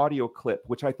poor audio clip,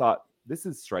 which I thought, this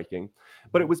is striking.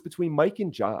 But it was between Mike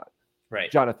and John.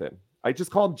 Right. Jonathan. I just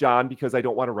call him John because I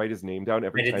don't want to write his name down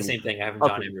every time. I did the same thing. I have him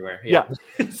John everywhere. Yeah.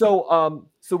 So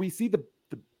we see the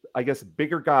I guess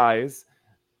bigger guys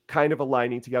kind of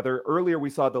aligning together. Earlier we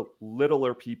saw the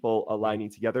littler people aligning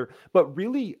together, but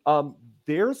really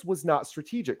theirs was not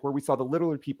strategic, where we saw the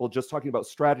littler people just talking about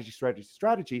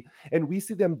strategy, and we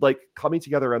see them like coming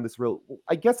together on this real,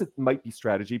 I guess it might be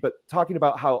strategy, but talking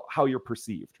about how you're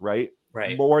perceived, right?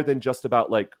 More than just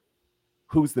about like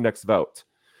who's the next vote.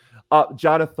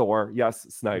 Jonathan,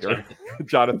 yes, Snyder,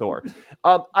 Jonathan.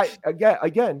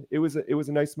 Again, it was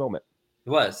a nice moment. It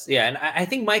was, yeah. And I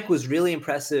think Mike was really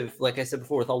impressive, like I said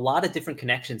before, with a lot of different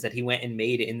connections that he went and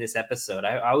made in this episode.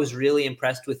 I was really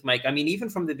impressed with Mike. I mean, even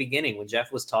from the beginning when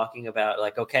Jeff was talking about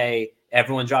like, okay,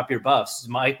 everyone drop your buffs.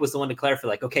 Mike was the one to clarify,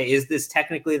 like, okay, is this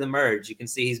technically the merge? You can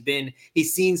see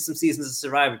he's seen some seasons of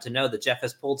Survivor to know that Jeff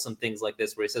has pulled some things like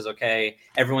this where he says, okay,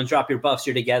 everyone drop your buffs,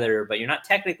 you're together, but you're not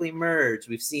technically merged.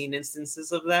 We've seen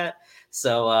instances of that.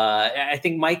 So I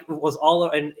think Mike was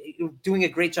and doing a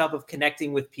great job of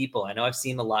connecting with people. I know I've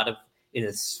seen a lot of in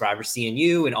the Survivor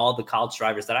CNU and all the college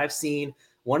drivers that I've seen.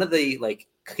 One of the like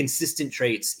consistent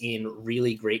traits in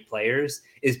really great players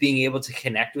is being able to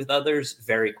connect with others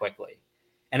very quickly.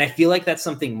 And I feel like that's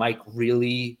something Mike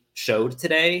really showed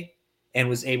today and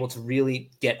was able to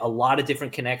really get a lot of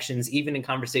different connections, even in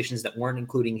conversations that weren't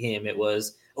including him. It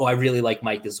was, oh, I really like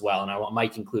Mike as well, and I want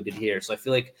Mike included here. So I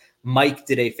feel like Mike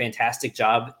did a fantastic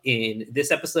job in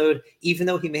this episode, even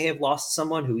though he may have lost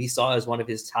someone who he saw as one of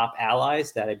his top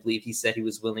allies that I believe he said he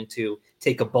was willing to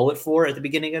take a bullet for at the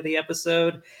beginning of the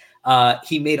episode.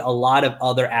 He made a lot of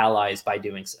other allies by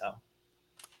doing so.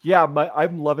 Yeah,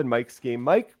 I'm loving Mike's game.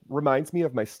 Mike reminds me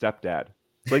of my stepdad,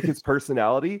 like his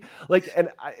personality. Like, and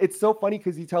it's so funny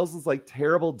because he tells us like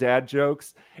terrible dad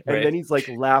jokes, and then he's like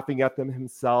laughing at them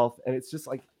himself, and it's just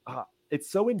like it's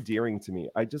so endearing to me.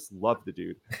 I just love the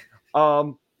dude.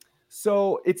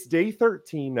 So it's day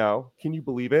 13 now. Can you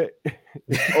believe it?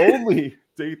 It's only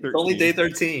day 13. It's only day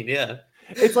 13. Yeah.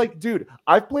 It's like, dude,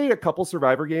 I've played a couple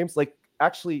Survivor games, like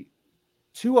actually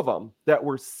 2 of them that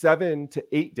were 7 to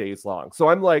 8 days long. So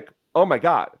I'm like, oh my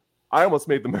God, I almost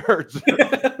made the merge.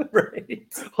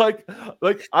 Right.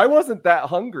 Like I wasn't that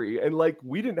hungry, and like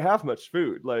we didn't have much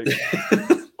food. Like,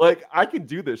 like I can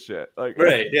do this shit. Like,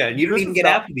 right. Yeah. And you don't even get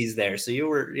Applebee's there. So you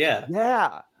were, yeah.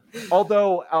 Yeah.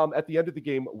 Although at the end of the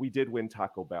game, we did win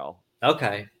Taco Bell.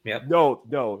 Okay. Yep.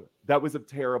 No, that was a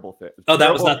terrible thing. Oh,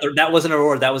 that was not that wasn't a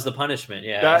reward. That was the punishment.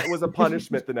 Yeah. That was a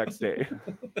punishment the next day.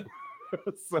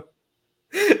 So,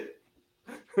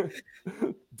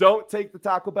 don't take the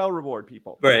Taco Bell reward,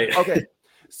 people. Right. Okay.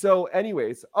 So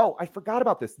anyways, I forgot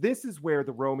about this. This is where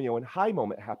the Romeo and Hai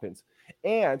moment happens.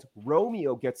 And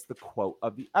Romeo gets the quote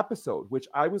of the episode, which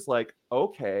I was like,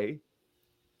 okay,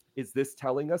 is this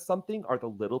telling us something? Are the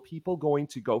little people going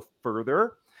to go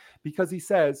further? Because he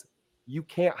says, you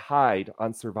can't hide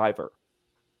on Survivor.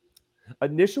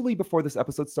 Initially, before this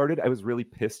episode started, I was really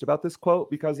pissed about this quote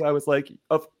because I was like,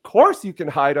 of course you can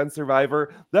hide on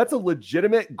Survivor. That's a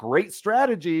legitimate, great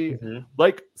strategy. Mm-hmm.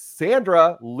 Like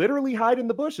Sandra literally hide in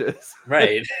the bushes.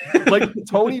 Right. Like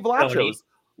Tony Vlachos.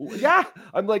 Yeah.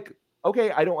 I'm like,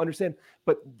 okay, I don't understand.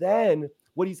 But then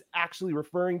what he's actually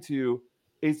referring to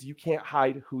is you can't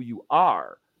hide who you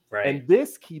are. Right. And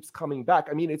this keeps coming back.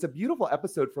 I mean, it's a beautiful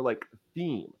episode for like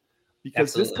theme because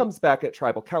Absolutely. This comes back at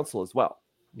Tribal Council as well.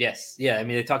 Yes. Yeah. I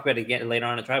mean, they talk about it again later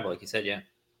on in Tribal, like you said. Yeah.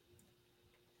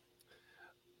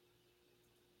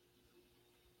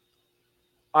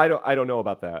 I don't know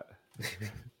about that.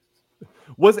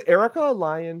 Was Erica a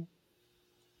lion?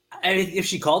 If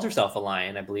she called herself a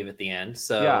lion, I believe at the end.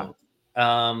 So, yeah.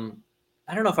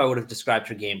 I don't know if I would have described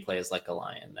her gameplay as like a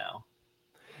lion now.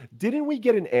 Didn't we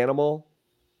get an animal?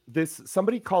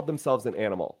 Somebody called themselves an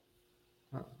animal.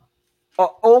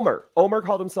 Omer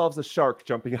called themselves a shark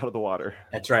jumping out of the water.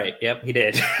 That's right. Yep, he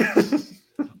did.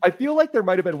 I feel like there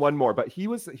might have been one more, but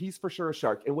he's for sure a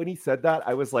shark. And when he said that,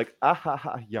 I was like,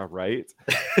 yeah, right.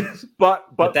 but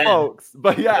folks,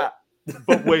 but yeah,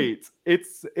 but wait,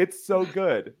 it's so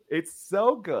good. It's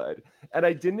so good. And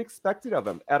I didn't expect it of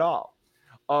him at all.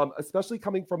 Especially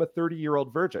coming from a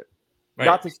 30-year-old virgin.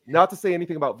 Right. Not to say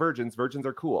anything about virgins. Virgins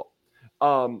are cool.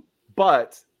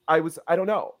 But I don't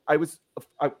know. I was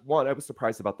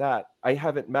surprised about that. I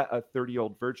haven't met a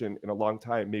 30-year-old virgin in a long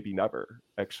time, maybe never,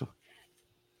 actually.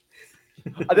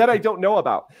 That I don't know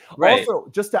about. Right. Also,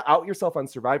 just to out yourself on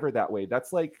Survivor that way, that's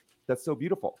so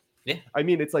beautiful. Yeah. I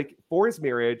mean, it's like for his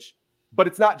marriage, but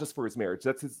it's not just for his marriage.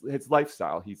 That's his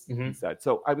lifestyle, he said.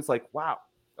 So I was like, wow,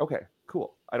 okay,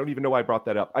 cool. I don't even know why I brought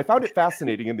that up. I found it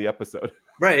fascinating in the episode.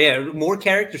 Right, yeah. More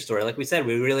character story. Like we said,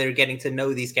 we really are getting to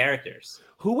know these characters.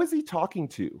 Who was he talking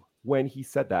to when he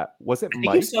said that? Was it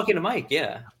Mike? He was talking to Mike,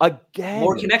 yeah. Again.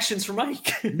 More connections for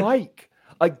Mike. Mike.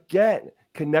 Again,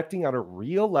 connecting on a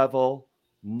real level,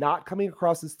 not coming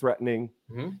across as threatening.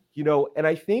 Mm-hmm. And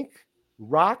I think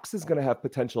Rox is going to have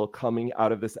potential coming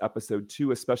out of this episode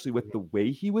too, especially with the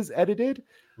way he was edited.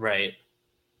 Right.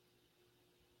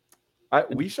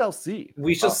 We shall see.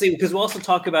 We shall see, because we'll also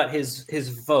talk about his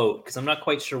vote, because I'm not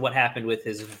quite sure what happened with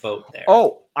his vote there.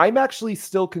 Oh, I'm actually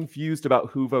still confused about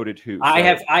who voted who. So. I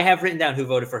have written down who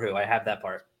voted for who. I have that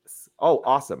part. Oh,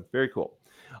 awesome. Very cool.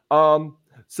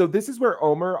 So this is where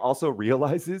Omer also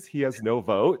realizes he has no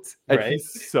vote, and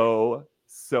he's so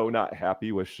not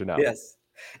happy with Chanel. Yes.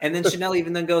 And then Chanel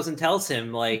even then goes and tells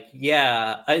him, like,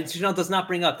 yeah, Chanel does not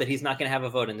bring up that he's not going to have a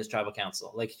vote in this tribal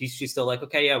council. Like, she's still like,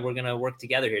 okay, yeah, we're going to work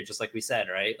together here, just like we said,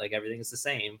 right? Like, everything is the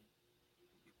same.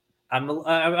 I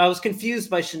was confused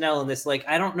by Chanel in this. Like,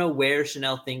 I don't know where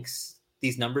Chanel thinks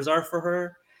these numbers are for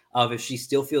her, of if she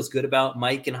still feels good about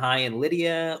Mike and Hai and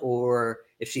Lydia, or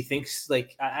if she thinks,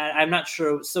 like, I'm not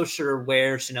so sure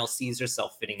where Chanel sees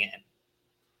herself fitting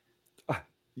in.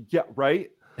 Yeah, right.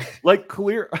 Like,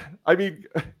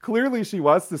 clearly she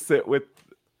wants to sit with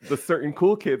the certain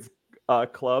cool kids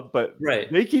club, but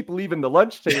they keep leaving the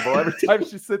lunch table every time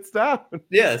she sits down.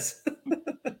 Yes.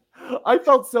 I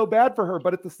felt so bad for her,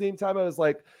 but at the same time, I was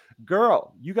like,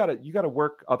 girl, you gotta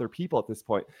work other people at this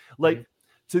point. Like,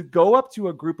 to go up to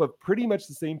a group of pretty much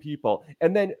the same people.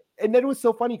 And then it was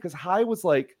so funny because Hai was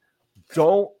like,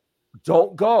 don't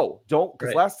go.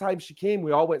 Because last time she came,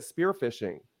 we all went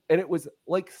spearfishing. And it was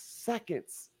like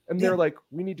seconds. And they're like,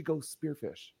 we need to go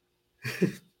spearfish.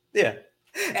 Yeah.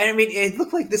 And I mean, it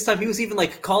looked like this time he was even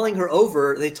like calling her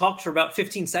over. They talked for about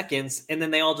 15 seconds and then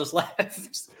they all just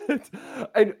left.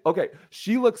 And okay,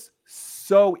 she looks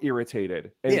so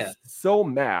irritated and so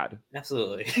mad.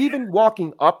 Absolutely. Even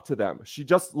walking up to them, she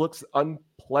just looks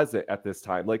unpleasant at this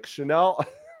time. Like, Chanel.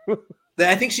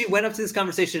 I think she went up to this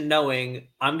conversation knowing,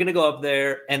 I'm going to go up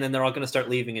there and then they're all going to start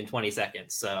leaving in 20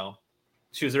 seconds. So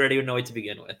she was already annoyed to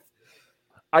begin with.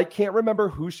 I can't remember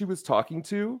who she was talking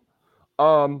to.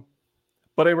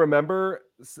 But I remember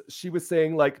she was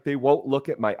saying, like, they won't look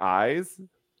at my eyes.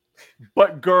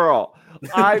 But girl,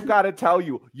 I've got to tell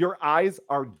you, your eyes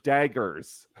are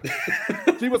daggers.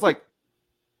 She was like,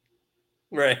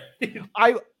 right.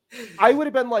 I would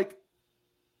have been like,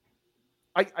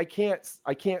 I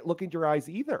can't look into your eyes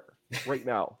either right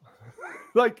now.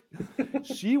 Like,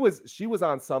 she was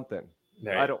on something.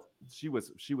 Right. She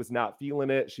was not feeling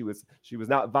it. She was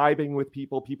not vibing with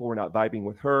people. People were not vibing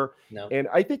with her. No. And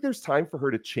I think there's time for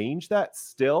her to change that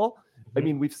still. Mm-hmm. I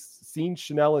mean, we've seen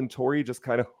Chanel and Tori just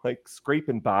kind of like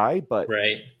scraping by, but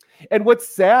and what's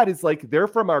sad is, like, they're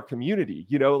from our community,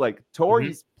 you know, like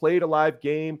Tori's played a live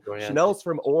game. Chanel's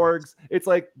from orgs. It's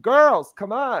like, girls,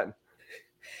 come on.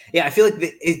 Yeah, I feel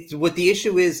like what the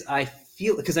issue is,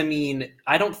 because I mean,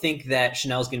 I don't think that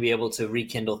Chanel's going to be able to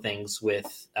rekindle things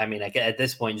with, I mean, like, at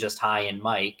this point, just Hai and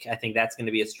Mike. I think that's going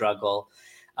to be a struggle.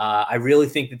 I really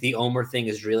think that the Omer thing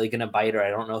is really going to bite her.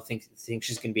 I don't know, think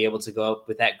she's going to be able to go up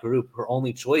with that group. Her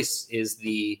only choice is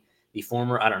the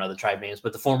former, I don't know the tribe names,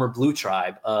 but the former Blue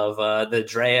Tribe of the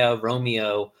Drea,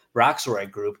 Romeo,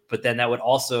 Roxroy group. But then that would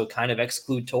also kind of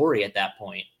exclude Tori at that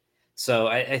point. So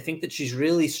I think that she's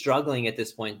really struggling at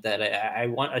this point,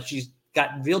 that she's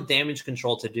got real damage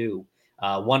control to do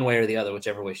one way or the other,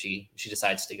 whichever way she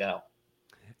decides to go.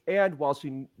 And while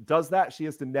she does that, she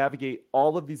has to navigate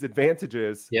all of these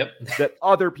advantages that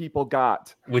other people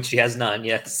got. Which she has none,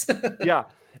 yes. Yeah.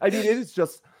 I mean,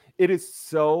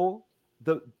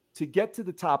 to get to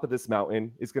the top of this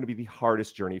mountain is going to be the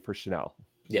hardest journey for Chanel.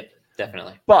 Yep,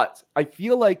 definitely. But I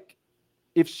feel like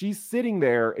if she's sitting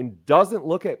there and doesn't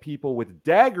look at people with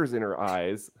daggers in her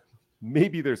eyes,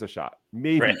 maybe there's a shot.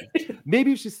 Maybe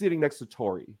if she's sitting next to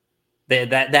Tori.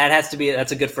 That has to be,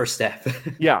 that's a good first step.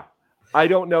 Yeah. I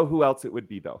don't know who else it would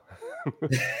be, though,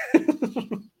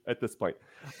 at this point.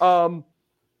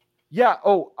 Yeah.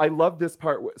 Oh, I love this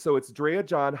part. So it's Drea,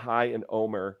 John, Hai, and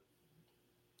Omer.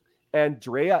 And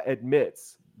Drea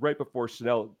admits right before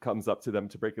Chanel comes up to them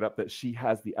to break it up that she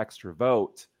has the extra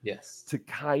vote. Yes. To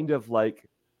kind of like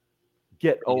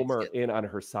get Omer in on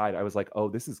her side. I was like, oh,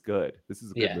 this is good. This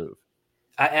is a good move.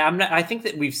 I think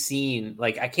that we've seen,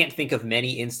 like, I can't think of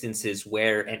many instances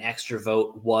where an extra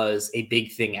vote was a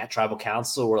big thing at tribal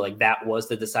council, or like that was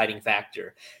the deciding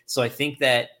factor. So I think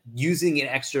that using an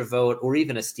extra vote or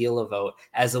even a steal a vote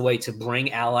as a way to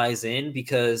bring allies in,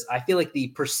 because I feel like the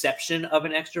perception of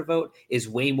an extra vote is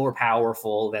way more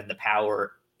powerful than the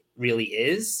power really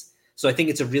is. So I think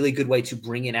it's a really good way to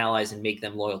bring in allies and make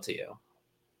them loyal to you.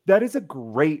 That is a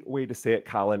great way to say it,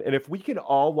 Colin. And if we can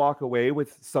all walk away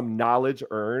with some knowledge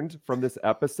earned from this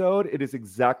episode, it is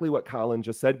exactly what Colin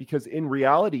just said, because in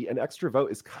reality, an extra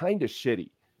vote is kind of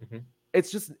shitty. Mm-hmm.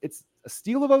 It's a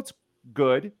steal a vote's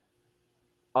good.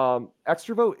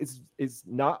 Extra vote is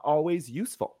not always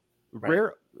useful.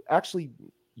 Right.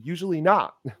 Usually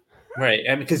not. Right.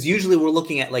 I mean, because usually we're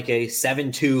looking at like a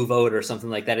 7-2 vote or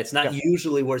something like that. It's not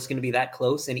usually where it's going to be that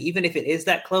close. And even if it is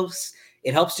that close,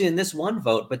 it helps you in this one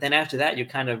vote. But then after that, you're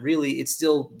kind of really, it's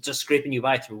still just scraping you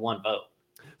by through one vote.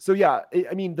 So yeah,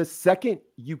 I mean, the second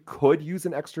you could use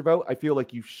an extra vote, I feel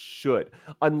like you should,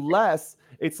 unless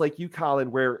it's like you,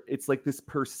 Colin, where it's like this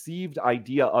perceived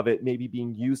idea of it maybe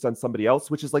being used on somebody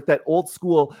else, which is like that old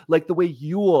school, like the way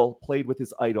Yule played with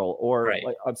his idol, or Right.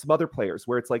 like some other players,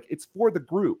 where it's like it's for the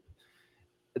group.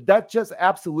 That just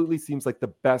absolutely seems like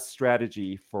the best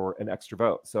strategy for an extra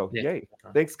vote. So yay.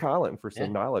 Thanks, Colin, for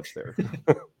some knowledge there.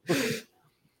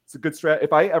 It's a good strat.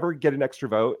 If I ever get an extra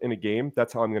vote in a game,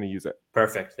 that's how I'm going to use it.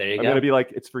 Perfect. There you go. I'm going to be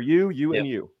like, it's for you, and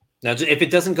you. Now, if it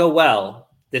doesn't go well,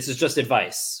 this is just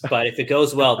advice. But if it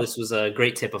goes well, this was a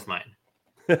great tip of mine.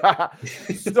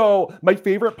 So my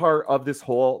favorite part of this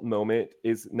whole moment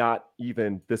is not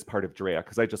even this part of Drea,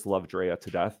 because I just love Drea to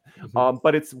death.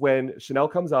 But it's when Chanel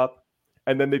comes up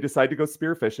and then they decide to go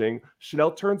spearfishing. Chanel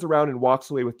turns around and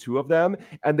walks away with two of them.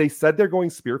 And they said they're going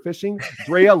spearfishing.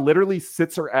 Drea literally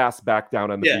sits her ass back down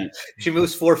on the beach. She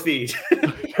moves 4 feet.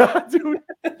 Dude,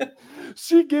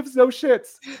 she gives no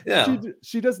shits. Yeah.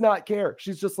 She does not care.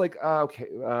 She's just like, okay,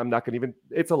 I'm not going to even,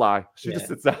 it's a lie. She just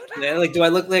sits down. Like, do I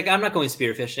look like I'm not going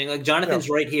spearfishing? Like,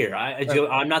 Jonathan's right here.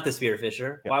 I'm not the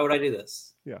spearfisher. Why would I do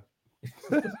this? Yeah.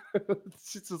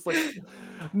 She's just like,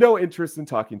 no interest in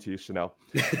talking to you, Chanel.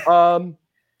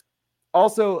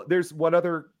 Also, there's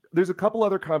a couple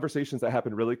other conversations that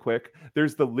happened really quick.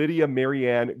 There's the Lydia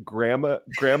Marianne grandma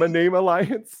name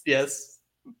alliance. Yes.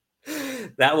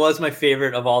 That was my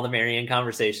favorite of all the Marianne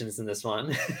conversations in this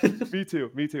one. Me too.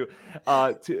 We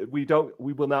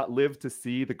will not live to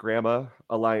see the grandma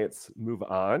alliance move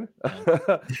on.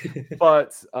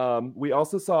 But we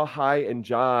also saw Hai and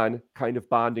John kind of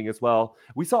bonding as well.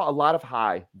 We saw a lot of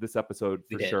Hai this episode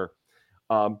for sure.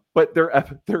 But their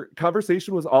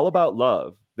conversation was all about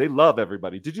love. They love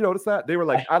everybody. Did you notice that? They were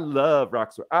like, I love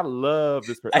Rockstar. I love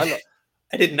this person.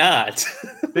 I did not.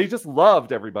 They just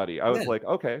loved everybody. I was like,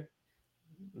 okay.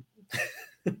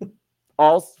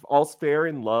 All's fair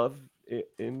in love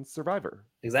in Survivor.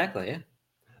 Exactly, yeah.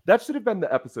 That should have been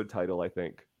the episode title, I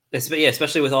think. Yeah,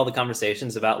 especially with all the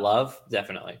conversations about love,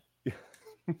 definitely.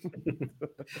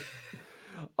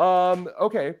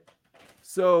 Okay.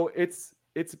 So it's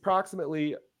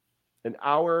approximately an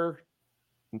hour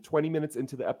and 20 minutes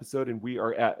into the episode, and we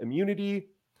are at immunity.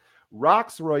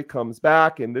 Rocksroy comes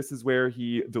back, and this is where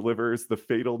he delivers the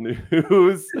fatal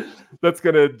news that's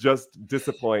going to just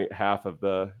disappoint half of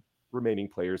the remaining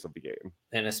players of the game.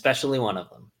 And especially one of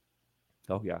them.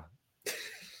 Oh, yeah.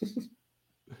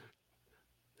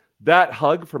 That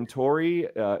hug from Tori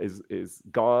is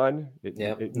gone.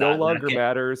 It no longer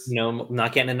matters. No,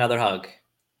 not getting another hug.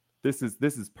 This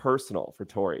is personal for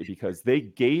Tori because they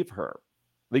gave him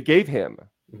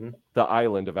the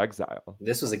Island of Exile.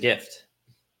 This was a gift.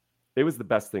 It was the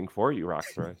best thing for you,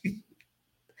 Rocksroy.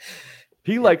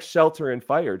 He likes shelter and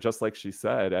fire, just like she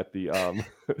said at the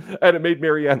and it made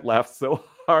Marianne laugh so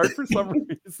hard for some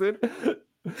reason.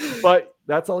 But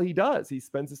that's all he does. He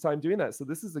spends his time doing that. So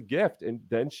this is a gift, and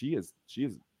then she is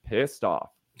pissed off.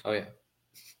 Oh yeah.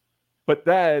 But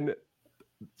then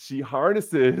she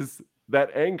harnesses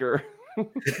that anger, and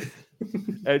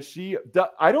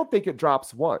I don't think it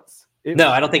drops once. I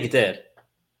don't think it did.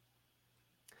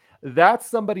 That's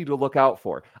somebody to look out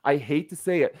for. I hate to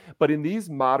say it, but in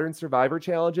these modern Survivor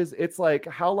challenges, it's like,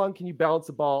 how long can you balance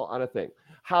a ball on a thing?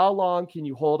 How long can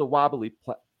you hold a wobbly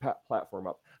platform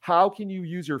up? How can you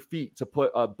use your feet to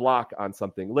put a block on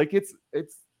something? Like it's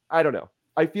I don't know.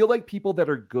 I feel like people that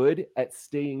are good at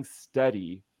staying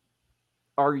steady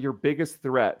are your biggest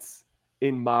threats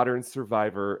in modern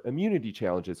Survivor immunity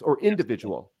challenges or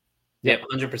individual. Yeah,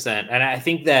 100%. And I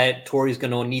think that Tori's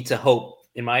going to need to hope,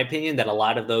 in my opinion, that a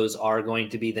lot of those are going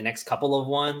to be the next couple of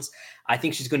ones. I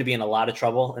think she's going to be in a lot of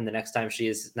trouble in the next time she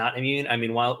is not immune. I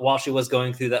mean, while she was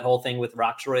going through that whole thing with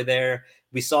Rocksroy there,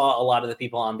 we saw a lot of the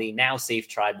people on the now safe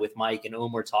tribe with Mike and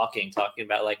Omar talking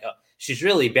about like, she's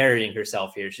really burying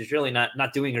herself here. She's really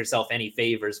not doing herself any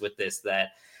favors with this. That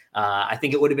I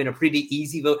think it would have been a pretty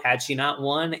easy vote had she not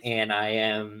won. And I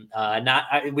am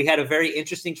we had a very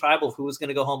interesting tribal of who was going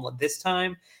to go home this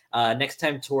time. Next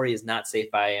time Tori is not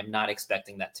safe, I am not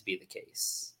expecting that to be the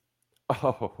case.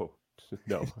 Oh,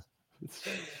 no.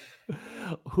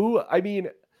 Who's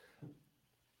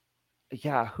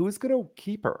going to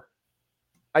keep her?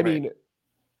 I mean,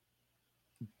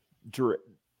 Drea?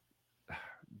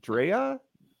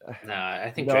 No, I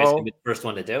think Drea's going to be the first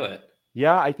one to do it.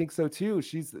 Yeah, I think so too.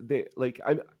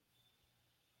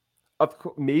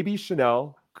 Maybe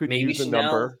Chanel could use a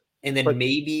number. And then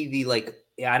maybe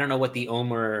I don't know what the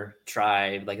Omar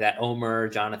tribe, like that Omar,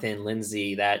 Jonathan,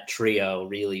 Lindsay, that trio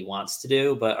really wants to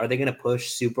do, but are they going to push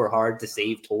super hard to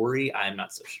save Tori? I'm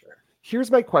not so sure.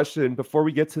 Here's my question before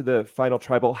we get to the final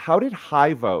tribal. How did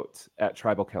Hai vote at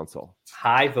Tribal Council?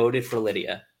 Hai voted for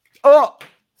Lydia. Oh,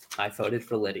 I voted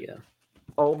for Lydia.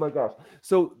 oh my gosh.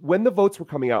 So when the votes were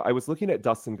coming out, I was looking at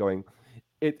Dustin going,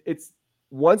 it's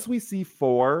once we see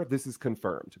 4, this is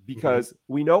confirmed because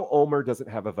we know Omer doesn't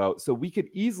have a vote. So we could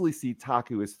easily see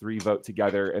Taku as 3 vote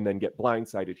together and then get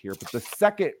blindsided here. But the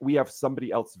second we have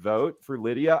somebody else vote for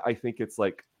Lydia, I think it's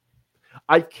like,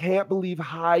 I can't believe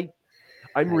Hai.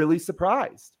 I'm really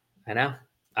surprised. I know.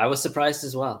 I was surprised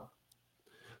as well.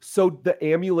 So the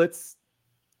amulets,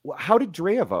 how did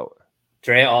Drea vote?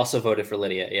 Drea also voted for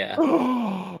Lydia.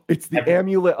 Yeah. It's the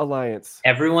Amulet Alliance.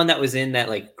 Everyone that was in that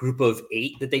like group of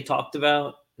 8 that they talked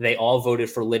about, they all voted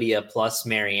for Lydia plus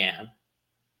Marianne.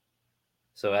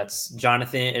 So that's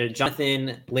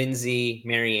Jonathan, Lindsay,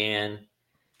 Marianne,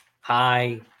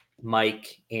 Hai,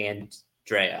 Mike, and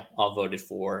Drea all voted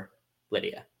for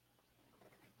Lydia.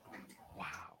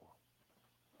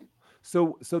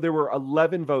 So there were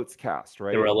 11 votes cast,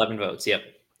 right? There were 11 votes. Yep.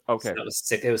 Okay.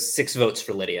 So it was 6 votes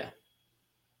for Lydia.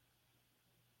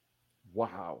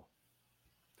 Wow.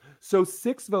 So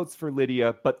 6 votes for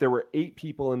Lydia, but there were 8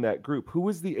 people in that group. Who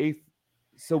was the 8th?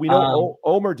 So we know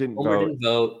Omer didn't vote. Omer didn't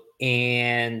vote,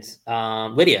 and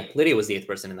Lydia was the 8th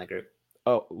person in that group.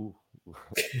 Oh,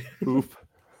 oof.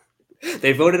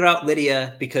 They voted out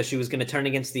Lydia because she was going to turn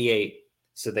against the 8.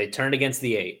 So they turned against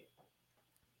the 8.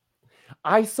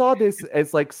 I saw this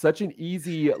as like such an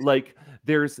easy, like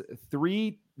there's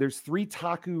three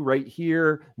Taku right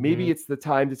here. Maybe it's the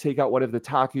time to take out one of the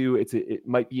Taku. It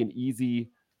might be an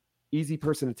easy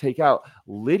person to take out.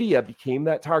 Lydia became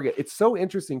that target. It's so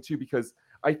interesting too, because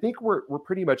I think we're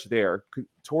pretty much there.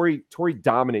 Tori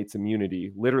dominates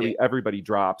immunity. Literally everybody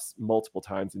drops multiple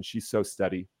times, and she's so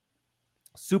steady.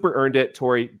 Super earned it,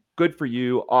 Tori. Good for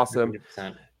you. Awesome.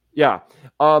 100%. Yeah.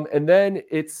 And then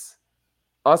it's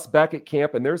us back at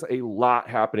camp, and there's a lot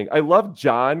happening. I love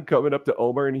John coming up to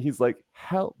Omer, and he's like,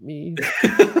 "Help me."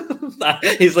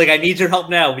 He's like, "I need your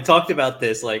help now. We talked about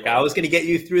this. Like, I was going to get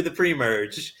you through the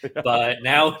pre-merge, but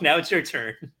now it's your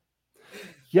turn."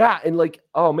 Yeah, and like,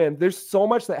 oh man, there's so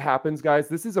much that happens, guys.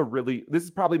 This is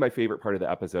probably my favorite part of the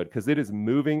episode because it is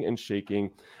moving and shaking.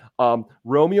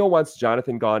 Romeo wants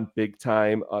Jonathan gone big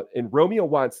time, and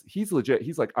Romeo he's legit.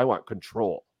 He's like, I want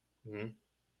control. Mm-hmm.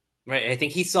 Right. I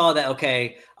think he saw that,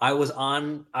 okay, I was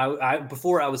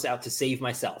before I was out to save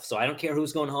myself. So I don't care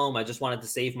who's going home. I just wanted to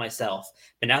save myself.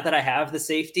 But now that I have the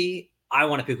safety, I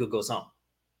want to pick who goes home.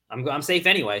 I'm safe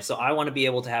anyway. So I want to be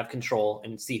able to have control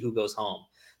and see who goes home.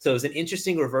 So it was an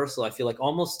interesting reversal. I feel like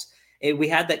we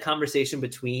had that conversation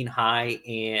between Hai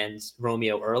and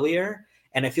Romeo earlier.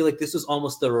 And I feel like this was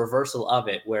almost the reversal of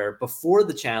it, where before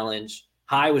the challenge,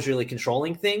 Hai was really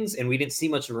controlling things and we didn't see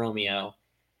much of Romeo.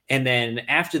 And then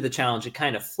after the challenge, it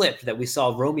kind of flipped that we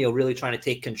saw Romeo really trying to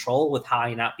take control with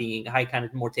Hai kind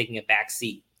of more taking a back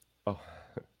seat. Oh,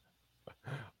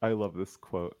 I love this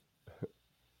quote.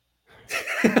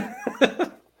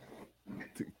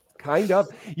 Kind of,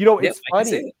 it's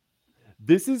funny.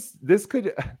 This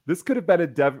could have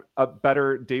been a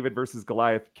better David versus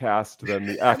Goliath cast than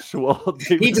the actual.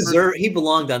 He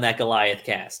belonged on that Goliath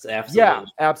cast. Absolutely.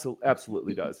 Yeah,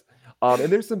 absolutely does.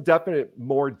 And there's some definite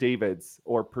more Davids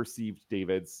or perceived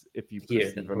Davids if you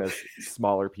perceive them as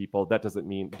smaller people. That doesn't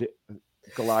mean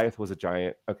Goliath was a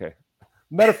giant. Okay,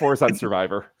 metaphors on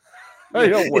Survivor.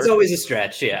 It's always a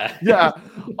stretch. Yeah. Yeah.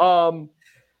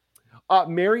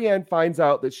 Marianne finds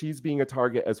out that she's being a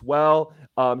target as well.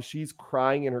 She's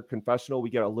crying in her confessional.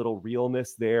 We get a little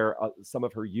realness there. Some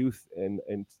of her youth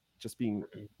and just being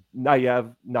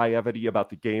naivety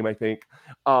about the game, I think.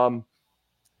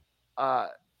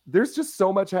 There's just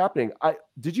so much happening.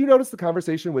 Did you notice the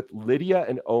conversation with Lydia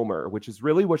and Omer, which is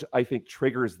really what I think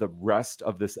triggers the rest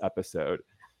of this episode?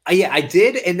 Yeah, I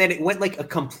did. And then it went like a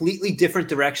completely different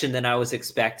direction than I was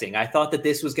expecting. I thought that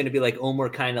this was going to be like Omer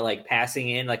kind of like passing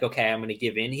in, like, okay, I'm going to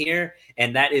give in here.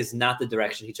 And that is not the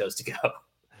direction he chose to go.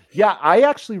 Yeah, I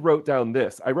actually wrote down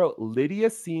this. I wrote, Lydia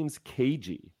seems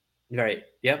cagey. Right.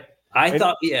 Yep. I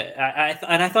thought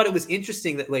it was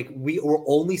interesting that like we were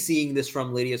only seeing this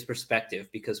from Lydia's perspective,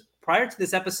 because prior to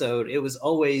this episode, it was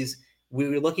always, we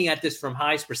were looking at this from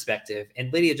Hai's perspective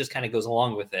and Lydia just kind of goes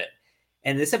along with it.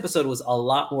 And this episode was a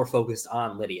lot more focused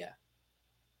on Lydia.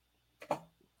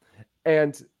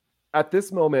 And at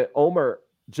this moment, Omer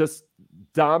just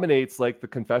dominates like the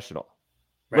confessional.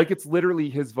 Right. Like it's literally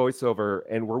his voiceover.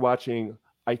 And we're watching,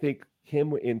 I think,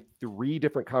 him in 3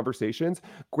 different conversations.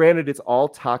 Granted, it's all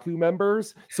Taku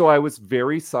members. So I was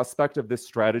very suspect of this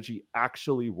strategy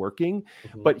actually working.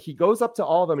 Mm-hmm. But he goes up to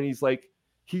all of them and he's like,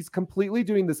 he's completely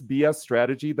doing this BS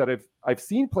strategy that I've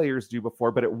seen players do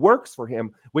before, but it works for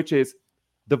him, which is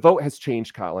the vote has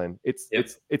changed, Colin.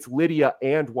 It's Lydia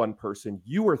and one person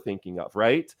you were thinking of,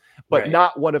 right? But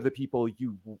not one of the people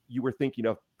you were thinking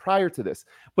of prior to this.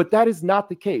 But that is not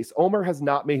the case. Omar has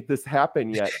not made this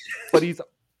happen yet, but he's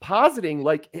positing,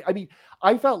 like, I mean,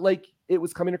 I felt like it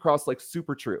was coming across like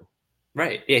super true.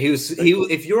 Right. Yeah, he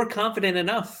if you're confident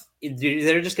enough,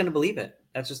 they're just going to believe it.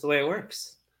 That's just the way it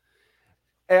works.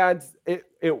 And it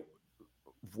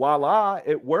voila,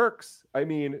 it works. I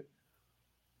mean,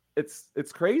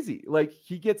 it's crazy. Like,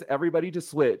 he gets everybody to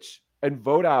switch and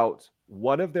vote out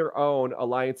one of their own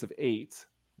alliance of 8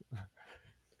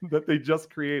 that they just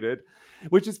created,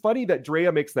 which is funny that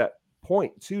Drea makes that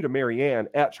point too to Marianne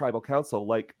at Tribal Council.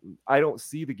 Like, I don't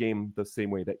see the game the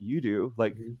same way that you do.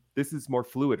 Like, this is more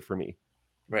fluid for me.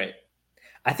 Right.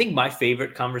 I think my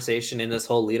favorite conversation in this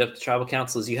whole lead up to Tribal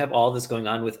Council is you have all this going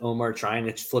on with Omar trying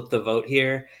to flip the vote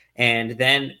here. And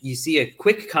then you see a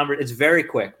quick conversation. It's very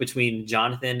quick between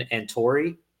Jonathan and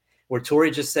Tori, where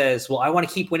Tori just says, well, I want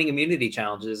to keep winning immunity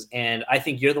challenges. And I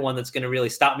think you're the one that's going to really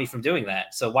stop me from doing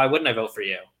that. So why wouldn't I vote for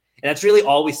you? And that's really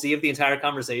all we see of the entire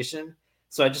conversation.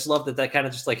 So I just love that kind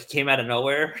of just like came out of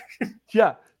nowhere.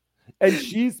 Yeah. And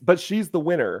she's the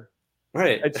winner.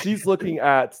 Right. And she's looking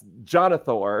at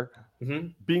Jonathan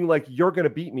being like, you're going to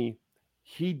beat me.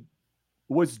 He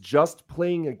was just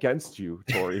playing against you,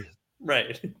 Tori.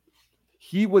 Right.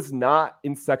 He was not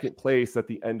in second place at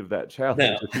the end of that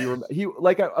challenge. No. He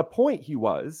like at a point he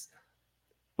was,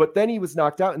 but then he was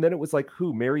knocked out. And then it was like,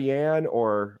 who, Marianne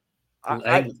or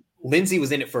Lindsay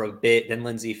was in it for a bit. Then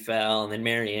Lindsay fell and then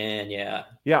Marianne. Yeah.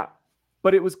 Yeah.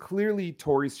 But it was clearly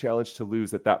Tori's challenge to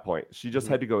lose at that point. She just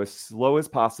had to go as slow as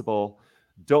possible.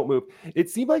 Don't move. It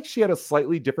seemed like she had a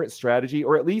slightly different strategy,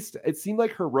 or at least it seemed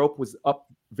like her rope was up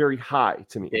very high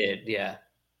to me. Yeah.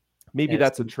 Maybe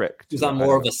that's a trick. It was on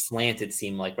more of a slant, it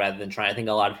seemed like, rather than trying. I think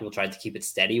a lot of people tried to keep it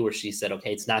steady, where she said,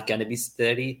 okay, it's not going to be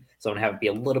steady, so I'm going to have it be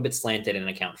a little bit slanted and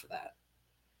account for that.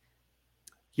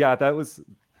 Yeah, that was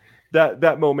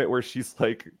that moment where she's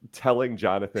like telling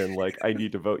Jonathan, like, I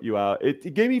need to vote you out.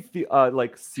 It gave me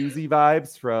like Susie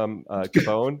vibes from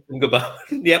Gabon. Gabon.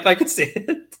 Yep, I could see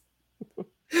it.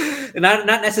 Not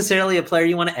necessarily a player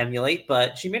you want to emulate,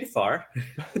 but she made it far.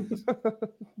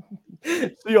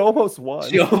 She almost won.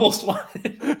 She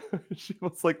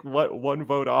was like, what, one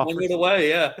vote off? One vote away,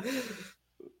 yeah.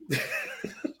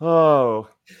 Oh,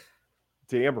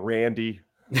 damn Randy.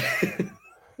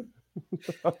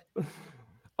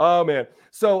 Oh, man.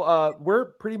 So we're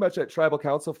pretty much at Tribal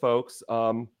Council, folks.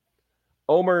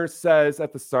 Omar says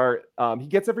at the start, he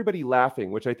gets everybody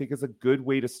laughing, which I think is a good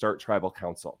way to start Tribal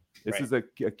Council. This is a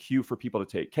cue for people to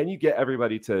take. Can you get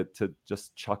everybody to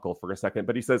just chuckle for a second?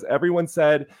 But he says, everyone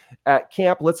said at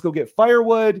camp, let's go get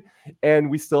firewood. And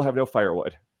we still have no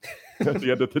firewood at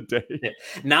the end of the day. Yeah.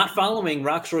 Not following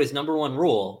Roxroy's number one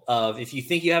rule of if you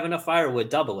think you have enough firewood,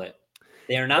 double it.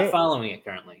 They are not following it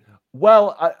currently.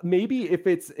 Well, maybe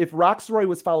if Roxroy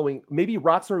was following,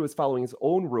 his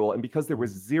own rule, and because there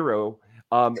was 0,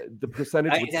 the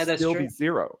percentage would still be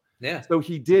 0. Yeah. So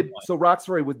he did. So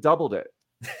Roxroy would doubled it.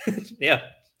 Yeah.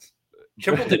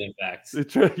 Tripled it, in fact.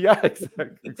 Yeah,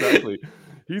 exactly.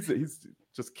 He's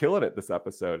just killing it this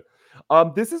episode.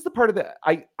 This is the part of the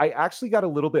I actually got a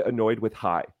little bit annoyed with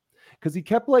Hai, because he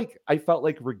kept I felt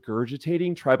like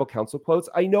regurgitating Tribal Council quotes.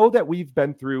 I know that we've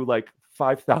been through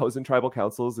 5,000 Tribal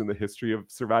Councils in the history of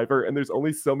Survivor, and there's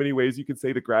only so many ways you can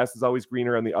say the grass is always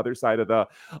greener on the other side of the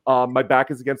my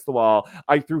back is against the wall.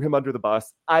 I threw him under the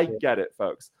bus. I get it,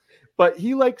 folks. But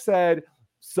he said,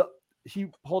 so he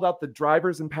pulled out the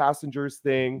drivers and passengers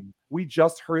thing. We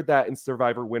just heard that in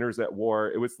Survivor Winners at War.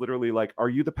 It was literally are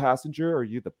you the passenger or are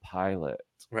you the pilot?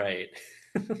 Right.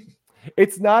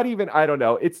 It's not even, I don't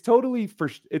know. It's totally for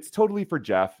Jeff. It's totally for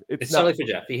Jeff.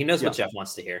 He knows what Jeff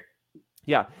wants to hear.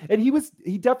 Yeah. And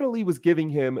he definitely was giving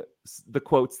him the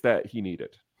quotes that he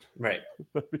needed. Right.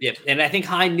 Yeah. And I think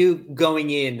Hai knew going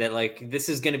in that this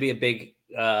is going to be a big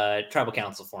Tribal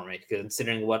Council for me,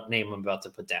 considering what name I'm about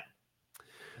to put down.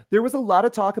 There was a lot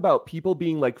of talk about people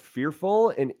being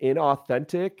fearful and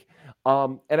inauthentic.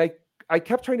 And I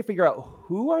kept trying to figure out,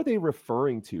 who are they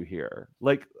referring to here?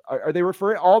 Are they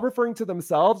referring to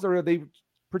themselves, or are they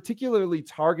particularly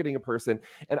targeting a person?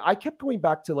 And I kept going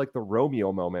back to the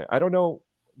Romeo moment. I don't know.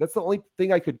 That's the only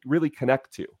thing I could really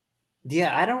connect to.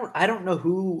 Yeah, I don't know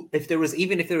who, if there was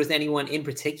anyone in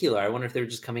particular. I wonder if they were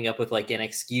just coming up with an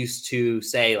excuse to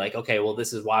say okay, well,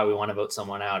 this is why we want to vote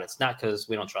someone out. It's not because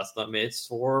we don't trust them. It's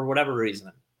for whatever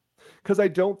reason. Because I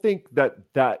don't think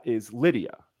that is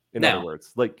Lydia. In other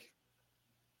words,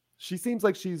 she seems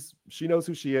like she knows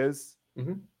who she is.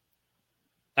 Mm-hmm.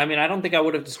 I mean, I don't think I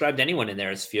would have described anyone in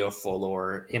there as fearful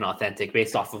or inauthentic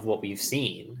based off of what we've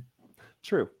seen.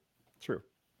 True.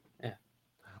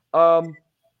 Yeah.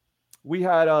 We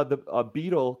had the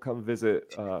Beetle come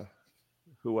visit.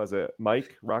 Who was it?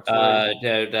 Mike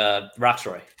Roxroy.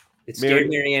 Roxroy. It scared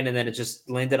Marianne, and then it just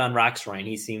landed on Roxroy, and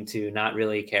he seemed to not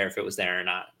really care if it was there or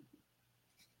not.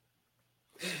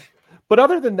 But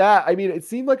other than that, I mean, it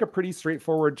seemed like a pretty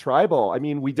straightforward tribal. I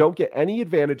mean, we don't get any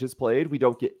advantages played. We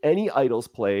don't get any idols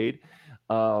played,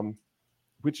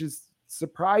 which is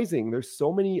surprising. There's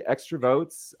so many extra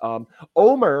votes.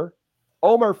 Omer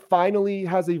finally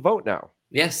has a vote now.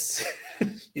 Yes,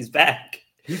 he's back.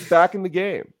 He's back in the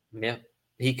game. Yeah.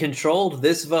 He controlled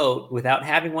this vote without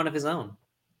having one of his own.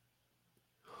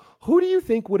 Who do you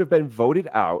think would have been voted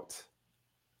out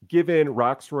given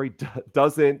Roxroy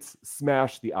doesn't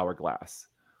smash the hourglass?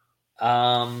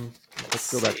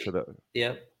 Let's go back to the...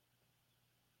 Yep.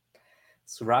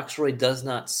 So Roxroy does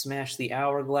not smash the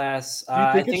hourglass. Do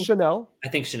you think it's Chanel? I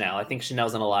think Chanel. I think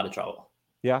Chanel's in a lot of trouble.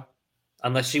 Yeah.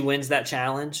 Unless she wins that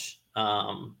challenge.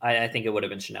 I think it would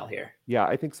have been Chanel here. Yeah,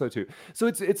 I think so too. So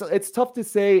it's tough to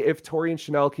say if Tori and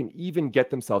Chanel can even get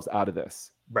themselves out of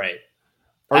this. Right.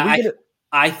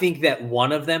 I think that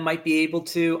one of them might be able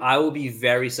to. I will be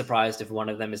very surprised if one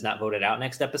of them is not voted out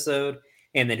next episode,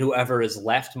 and then whoever is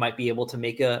left might be able to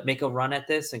make a run at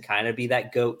this and kind of be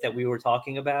that GOAT that we were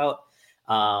talking about.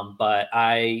 But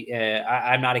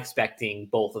I'm not expecting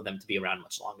both of them to be around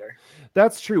much longer.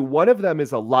 That's true. One of them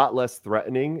is a lot less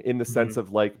threatening in the sense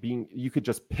of like you could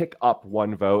just pick up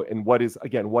one vote, and what is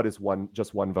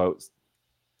just one vote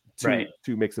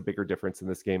to makes a bigger difference in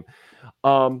this game.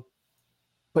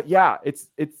 But yeah, it's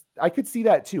I could see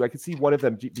that too. I could see one of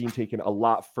them being taken a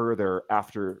lot further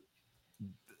after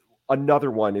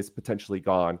another one is potentially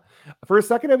gone. For a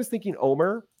second, I was thinking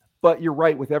Omer. But you're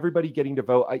right. With everybody getting to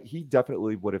vote, he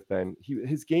definitely would have been.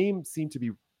 His game seemed to be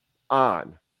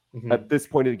on at this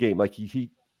point of the game. Like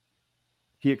he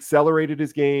accelerated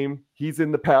his game. He's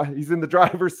in the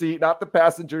driver's seat, not the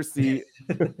passenger seat.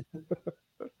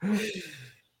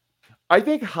 I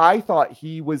think Hai thought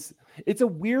he was. It's a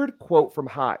weird quote from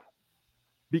Hai,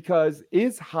 because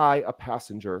is Hai a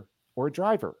passenger or a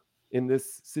driver in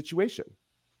this situation?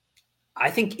 I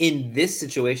think in this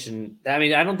situation, I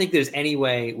mean, I don't think there's any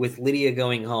way with Lydia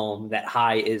going home that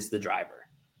Hai is the driver.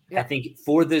 Yeah. I think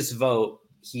for this vote,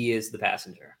 he is the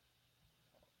passenger.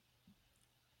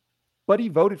 But he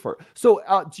voted for it. So,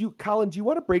 Colin, do you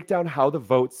want to break down how the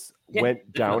votes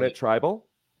went down at Tribal?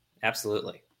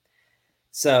 Absolutely.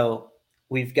 So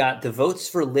we've got the votes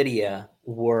for Lydia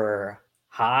were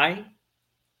Hai,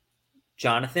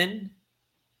 Jonathan,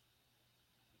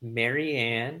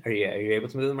 Marianne. Are you able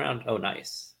to move them around? Oh,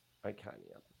 nice. I can,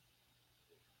 yeah.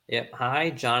 Yep. Hai,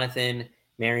 Jonathan,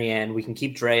 Marianne. We can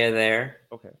keep Drea there.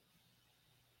 Okay.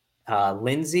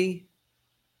 Lindsay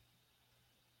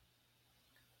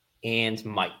and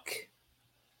Mike.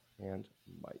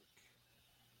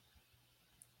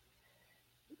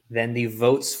 Then the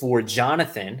votes for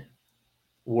Jonathan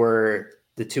were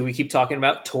the two we keep talking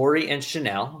about. Tori and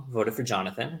Chanel voted for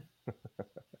Jonathan.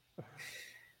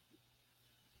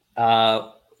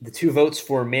 The two votes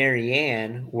for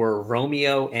Marianne were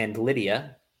Romeo and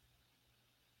Lydia.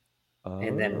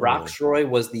 And then Roxroy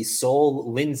was the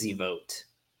sole Lindsay vote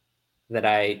that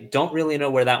I don't really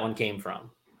know where that one came from.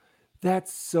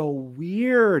 That's so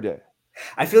weird.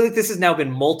 I feel like this has now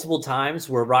been multiple times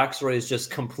where Roxroy is just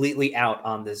completely out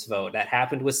on this vote. That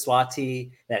happened with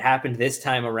Swati. That happened this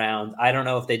time around. I don't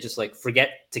know if they just like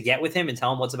forget to get with him and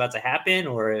tell him what's about to happen,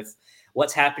 or if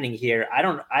what's happening here.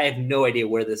 I have no idea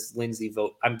where this Lindsay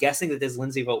vote. I'm guessing that this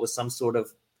Lindsay vote was some sort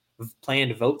of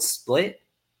planned vote split,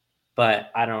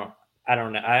 but I don't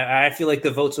know. I feel like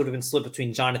the votes would have been split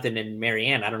between Jonathan and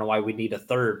Marianne. I don't know why we need a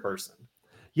third person.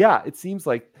 Yeah, it seems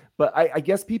like, but I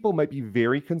guess people might be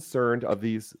very concerned of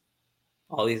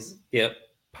all these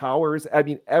powers. I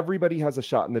mean, everybody has a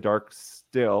shot in the dark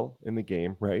still in the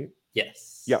game, right?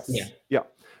 Yes. Yeah.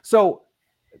 So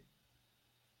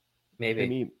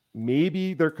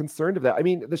maybe they're concerned of that. I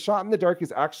mean, the shot in the dark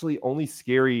is actually only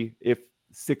scary if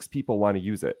 6 people want to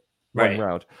use it one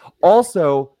round.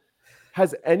 Also,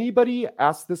 has anybody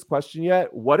asked this question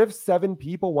yet? What if 7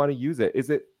 people want to use it? Is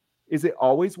it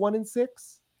always 1 in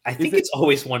 6? I think it's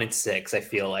always 1 in 6. I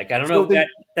feel like, I don't know.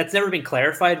 That's never been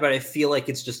clarified, but I feel like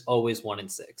it's just always 1 in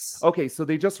 6. Okay, so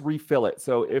they just refill it.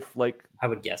 So if I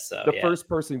would guess so. The first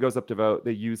person goes up to vote,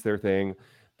 they use their thing,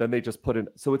 then they just put in.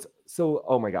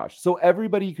 Oh my gosh. So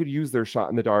everybody could use their shot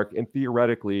in the dark, and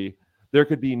theoretically there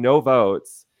could be no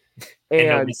votes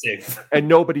and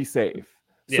nobody's safe.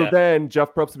 So then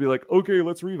Jeff Probst would be like, okay,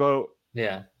 let's revote.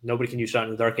 Yeah. Nobody can use shot in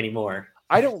the dark anymore.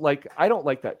 I don't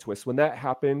like that twist when that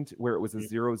happened where it was a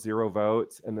 0-0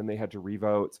 vote and then they had to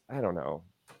revote. I don't know.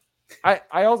 I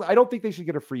don't think they should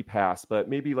get a free pass, but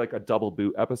maybe like a double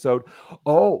boot episode.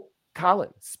 Oh,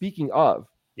 Colin, speaking of,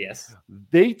 Yes.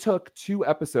 they took 2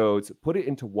 episodes, put it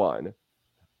into one.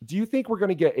 Do you think we're going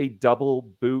to get a double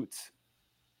boot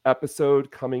episode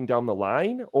coming down the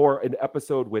line or an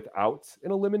episode without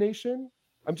an elimination?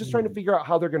 I'm just trying to figure out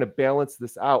how they're going to balance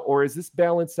this out. Or is this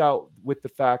balanced out with the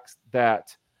fact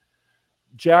that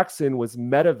Jackson was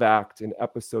medevaced in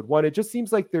episode 1? It just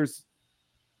seems like there's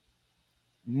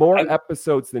more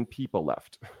episodes than people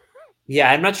left.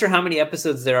 Yeah, I'm not sure how many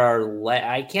episodes there are.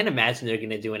 I can't imagine they're going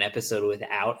to do an episode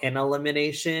without an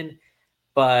elimination.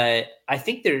 But I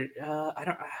think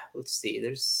let's see.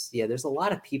 There's a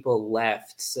lot of people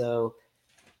left. So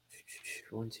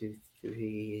 1, 2,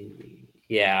 3.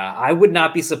 Yeah, I would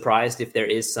not be surprised if there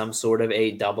is some sort of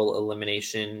a double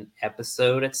elimination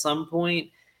episode at some point.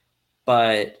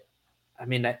 But I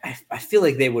mean, I feel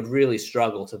like they would really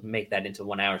struggle to make that into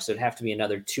 1 hour. So it'd have to be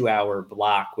another 2-hour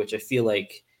block, which I feel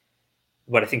like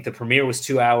I think the premiere was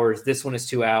 2 hours. This one is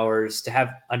 2 hours. To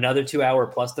have another 2 hour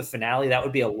plus the finale, that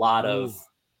would be a lot of.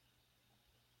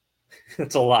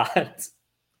 That's a lot.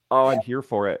 Oh, I'm here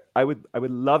for it. I would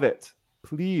love it.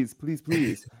 Please, please,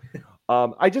 please.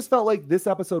 I just felt like this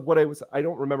episode, I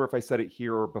don't remember if I said it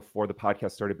here or before the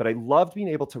podcast started, but I loved being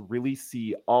able to really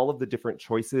see all of the different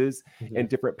choices and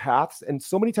different paths. And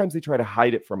so many times they try to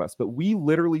hide it from us, but we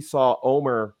literally saw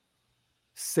Omar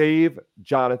save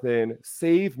Jonathan,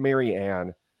 save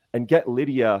Marianne, and get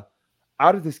Lydia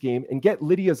out of this game and get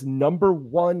Lydia's number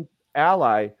 1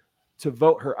 ally to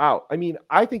vote her out. I mean,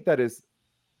 I think that is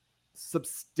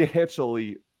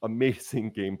substantially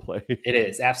amazing gameplay. It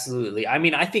is, absolutely. I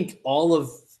mean, I think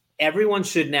everyone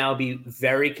should now be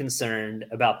very concerned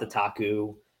about the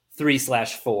Taku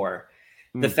 3/4.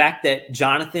 The fact that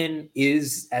Jonathan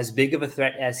is as big of a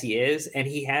threat as he is, and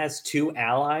he has 2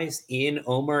 allies in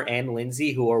Omar and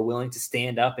Lindsay who are willing to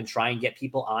stand up and try and get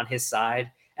people on his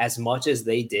side as much as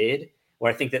they did,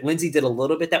 where I think that Lindsay did a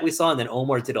little bit that we saw, and then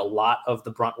Omar did a lot of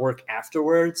the brunt work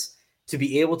afterwards. To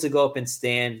be able to go up and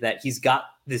stand, that he's got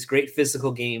this great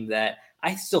physical game that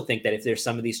I still think that if there's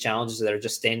some of these challenges that are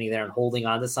just standing there and holding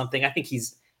on to something, I think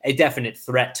he's a definite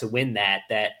threat to win that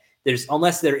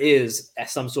unless there is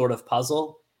some sort of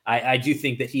puzzle, I do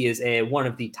think that he is one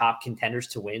of the top contenders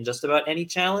to win just about any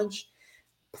challenge.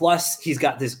 Plus, he's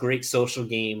got this great social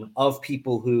game of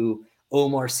people who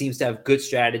Omar seems to have good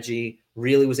strategy,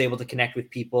 really was able to connect with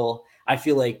people. I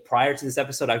feel like prior to this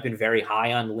episode, I've been very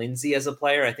high on Lindsay as a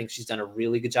player. I think she's done a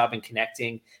really good job in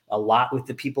connecting a lot with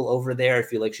the people over there. I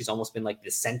feel like she's almost been like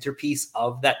the centerpiece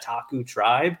of that Taku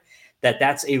tribe.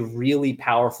 That's a really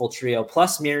powerful trio.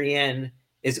 Plus, Marianne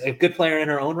is a good player in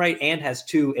her own right and has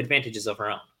 2 advantages of her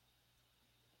own.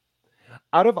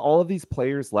 Out of all of these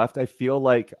players left, I feel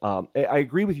like I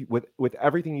agree with you with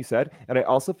everything you said, and I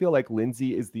also feel like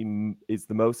Lindsay is the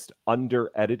most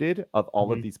under-edited of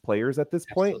all of these players at this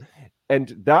point.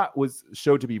 And that was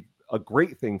showed to be a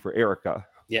great thing for Erica.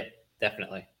 Yeah,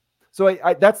 definitely. So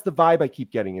I that's the vibe I keep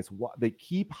getting is they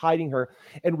keep hiding her,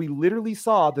 and we literally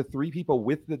saw the 3 people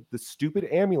with the stupid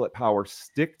amulet power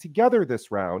stick together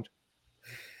this round.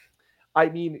 I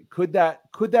mean, could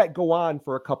that go on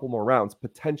for a couple more rounds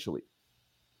potentially?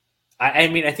 I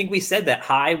mean, I think we said that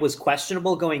High was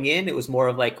questionable going in. It was more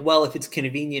of like, well, if it's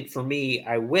convenient for me,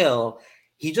 I will.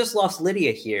 He just lost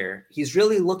Lydia here. He's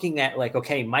really looking at like,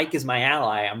 okay, Mike is my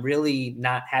ally. I'm really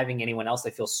not having anyone else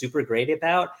I feel super great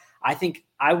about. I think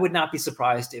I would not be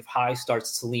surprised if High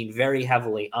starts to lean very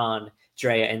heavily on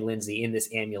Drea and Lindsay in this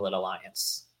Amulet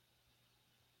Alliance.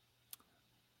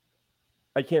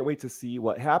 I can't wait to see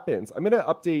what happens. I'm going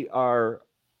to update our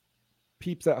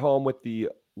peeps at home with the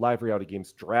Live Reality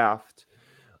Games draft.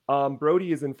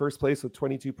 Brody is in first place with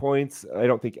 22 points. I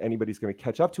don't think anybody's going to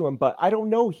catch up to him, but I don't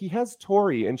know. He has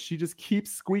Tori, and she just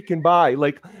keeps squeaking by.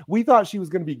 Like, we thought she was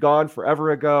going to be gone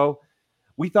forever ago.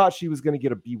 We thought she was going to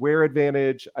get a Beware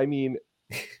advantage. I mean,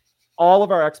 all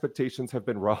of our expectations have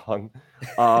been wrong.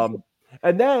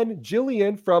 And then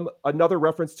Jillian, from another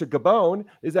reference to Gabon,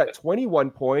 is at 21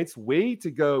 points. Way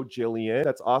to go, Jillian.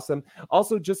 That's awesome.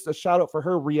 Also, just a shout out for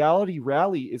her. Reality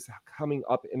Rally is coming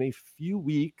up in a few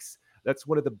weeks. That's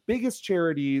one of the biggest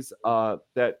charities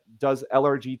that does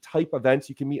LRG type events.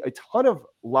 You can meet a ton of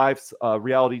live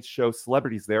reality show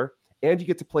celebrities there, and you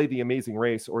get to play the Amazing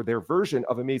Race or their version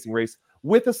of Amazing Race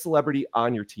with a celebrity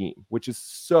on your team, which is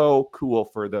so cool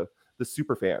for the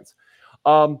super fans.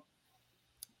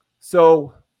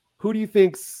 So who do you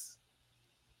think's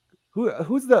who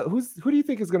do you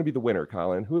think is going to be the winner,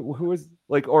 Colin? Who is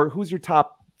like, or who's your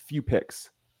top few picks?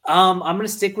 I'm going to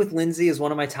stick with Lindsay as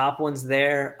one of my top ones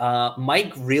there.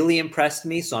 Mike really impressed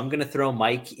me, so I'm going to throw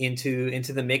Mike into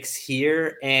the mix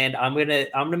here, and I'm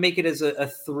gonna make it as a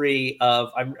 3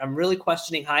 of. I'm really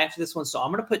questioning high after this one, so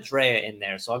I'm going to put Drea in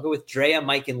there. So I'll go with Drea,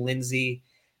 Mike, and Lindsay.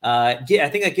 I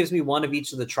think that gives me one of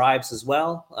each of the tribes as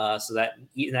well. So that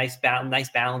nice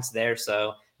balance there.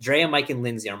 So Drea, Mike, and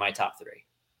Lindsay are my top 3.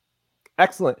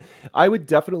 Excellent. I would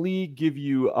definitely give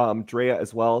you Drea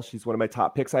as well. She's one of my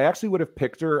top picks. I actually would have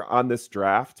picked her on this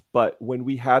draft, but when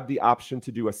we had the option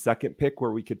to do a second pick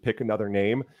where we could pick another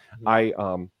name,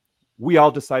 we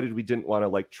all decided we didn't want to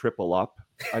like triple up.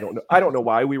 I don't know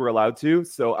why we were allowed to.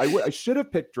 So I should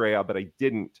have picked Drea, but I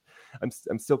didn't.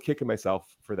 I'm still kicking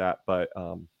myself for that, but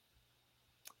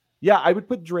yeah, I would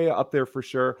put Drea up there for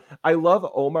sure. I love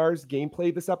Omar's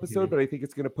gameplay this episode, but I think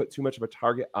it's going to put too much of a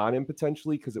target on him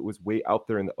potentially because it was way out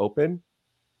there in the open.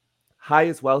 High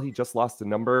as well. He just lost a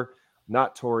number.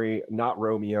 Not Tori, not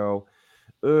Romeo,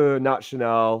 not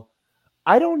Chanel.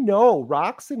 I don't know.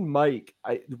 Rox and Mike.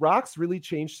 Rox really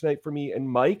changed tonight for me. And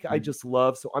Mike, I just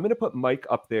love. So I'm going to put Mike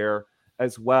up there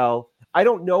as well. I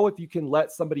don't know if you can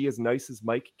let somebody as nice as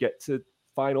Mike get to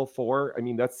Final Four. I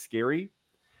mean, that's scary.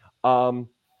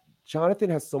 Jonathan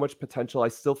has so much potential. I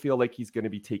still feel like he's going to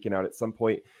be taken out at some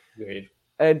point. Great.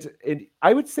 And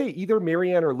I would say either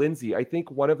Marianne or Lindsay. I think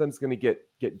one of them is going to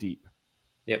get deep.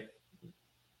 Yep.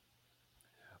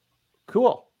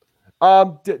 Cool.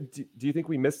 Do you think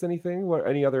we missed anything? What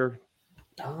any other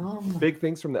big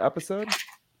things from the episode?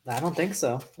 I don't think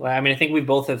so. Well, I mean, I think we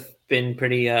both have been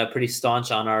pretty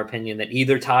staunch on our opinion that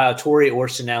either Tori or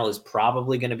Chanel is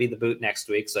probably going to be the boot next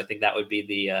week. So I think that would be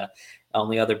the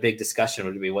only other big discussion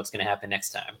would be what's going to happen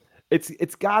next time.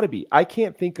 It's got to be. I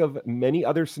can't think of many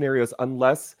other scenarios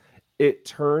unless it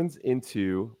turns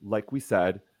into, like we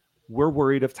said, we're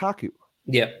worried of Taku.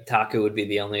 Yep, Taku would be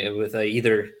the only with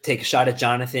either take a shot at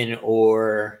Jonathan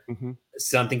or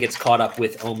something gets caught up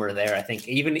with Omer there. I think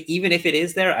even if it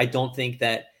is there, I don't think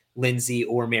that Lindsay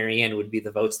or Marianne would be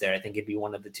the votes there. I think it'd be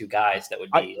one of the two guys that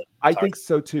would be. I think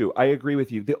so too. I agree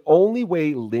with you. The only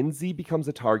way Lindsay becomes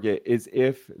a target is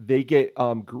if they get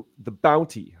the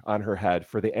bounty on her head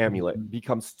for the amulet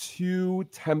becomes too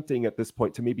tempting at this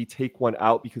point to maybe take one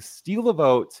out because Steal a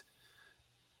Vote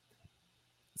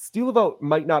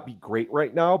might not be great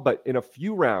right now, but in a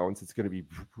few rounds, it's going to be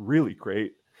really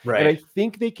great. Right. And I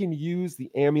think they can use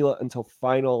the amulet until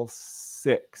Final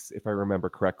 6, if I remember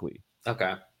correctly.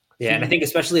 Okay. Yeah, and I think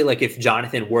especially like if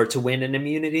Jonathan were to win an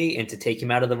immunity and to take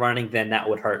him out of the running, then that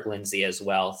would hurt Lindsay as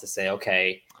well to say,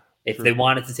 okay, if they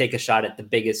wanted to take a shot at the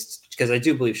biggest, because I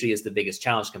do believe she is the biggest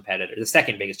challenge competitor, the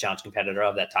second biggest challenge competitor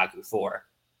of that Taku 4.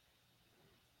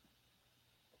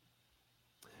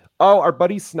 Oh, our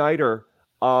buddy Snyder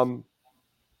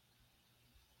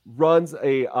runs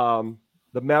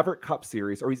the Maverick Cup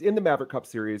Series, or he's in the Maverick Cup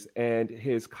Series, and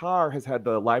his car has had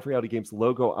the Live Reality Games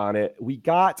logo on it.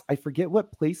 I forget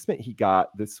what placement he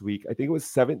got this week. I think it was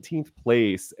 17th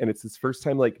place, and it's his first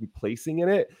time like placing in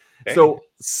it. Okay. So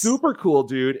super cool,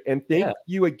 dude. And thank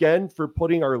you again for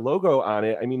putting our logo on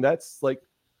it. I mean,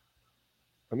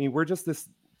 we're just this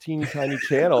teeny tiny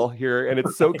channel here, and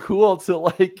it's so cool to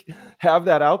like have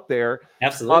that out there.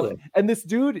 Absolutely. And this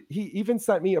dude, he even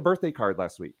sent me a birthday card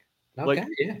last week.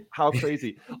 Okay, how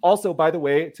crazy. Also, by the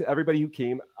way, to everybody who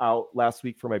came out last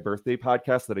week for my birthday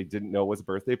podcast that I didn't know was a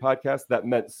birthday podcast, that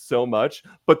meant so much.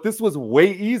 But this was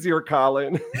way easier,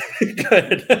 Colin.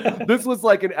 Good. This was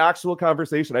like an actual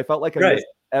conversation. I felt like I missed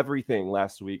everything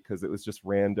last week because it was just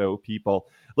rando people.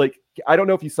 Like, I don't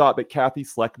know if you saw it, but Kathy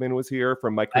Sleckman was here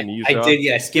from Micronesia. I did,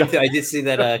 yeah. I skipped it. I did see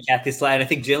that Kathy Sleckman. I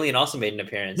think Jillian also made an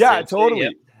appearance. Yeah, totally.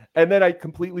 Yep. And then I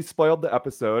completely spoiled the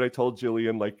episode. I told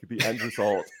Jillian like the end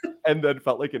result and then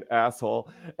felt like an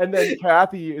asshole. And then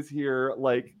Kathy is here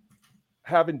like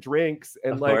having drinks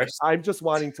and like course. I'm just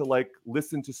wanting to like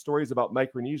listen to stories about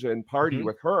Micronesia and party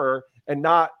with her and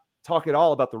not talk at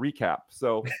all about the recap.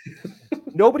 So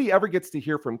nobody ever gets to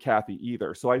hear from Kathy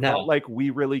either. So I felt like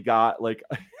we really got like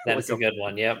that was a good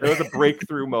one. Yeah. It was a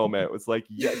breakthrough moment. It was like,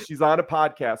 yeah, she's on a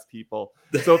podcast, people.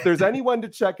 So if there's anyone to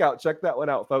check that one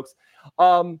out, folks.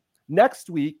 Next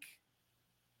week,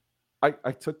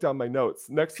 I took down my notes.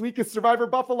 Next week is Survivor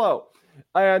Buffalo.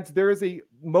 And there is I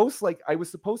was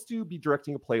supposed to be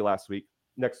directing a play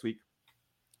next week.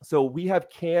 So we have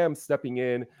Cam stepping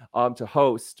in to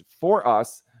host for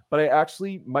us, but I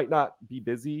actually might not be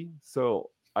busy.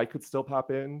 So I could still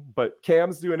pop in, but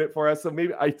Cam's doing it for us. So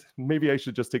maybe I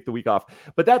should just take the week off.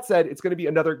 But that said, it's going to be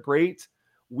another great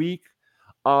week.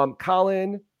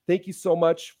 Colin, thank you so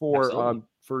much for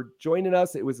joining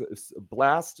us. It was a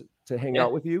blast to hang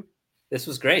out with you. This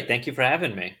was great. Thank you for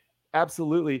having me.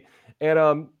 Absolutely.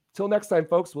 And Till next time,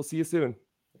 folks. We'll see you soon.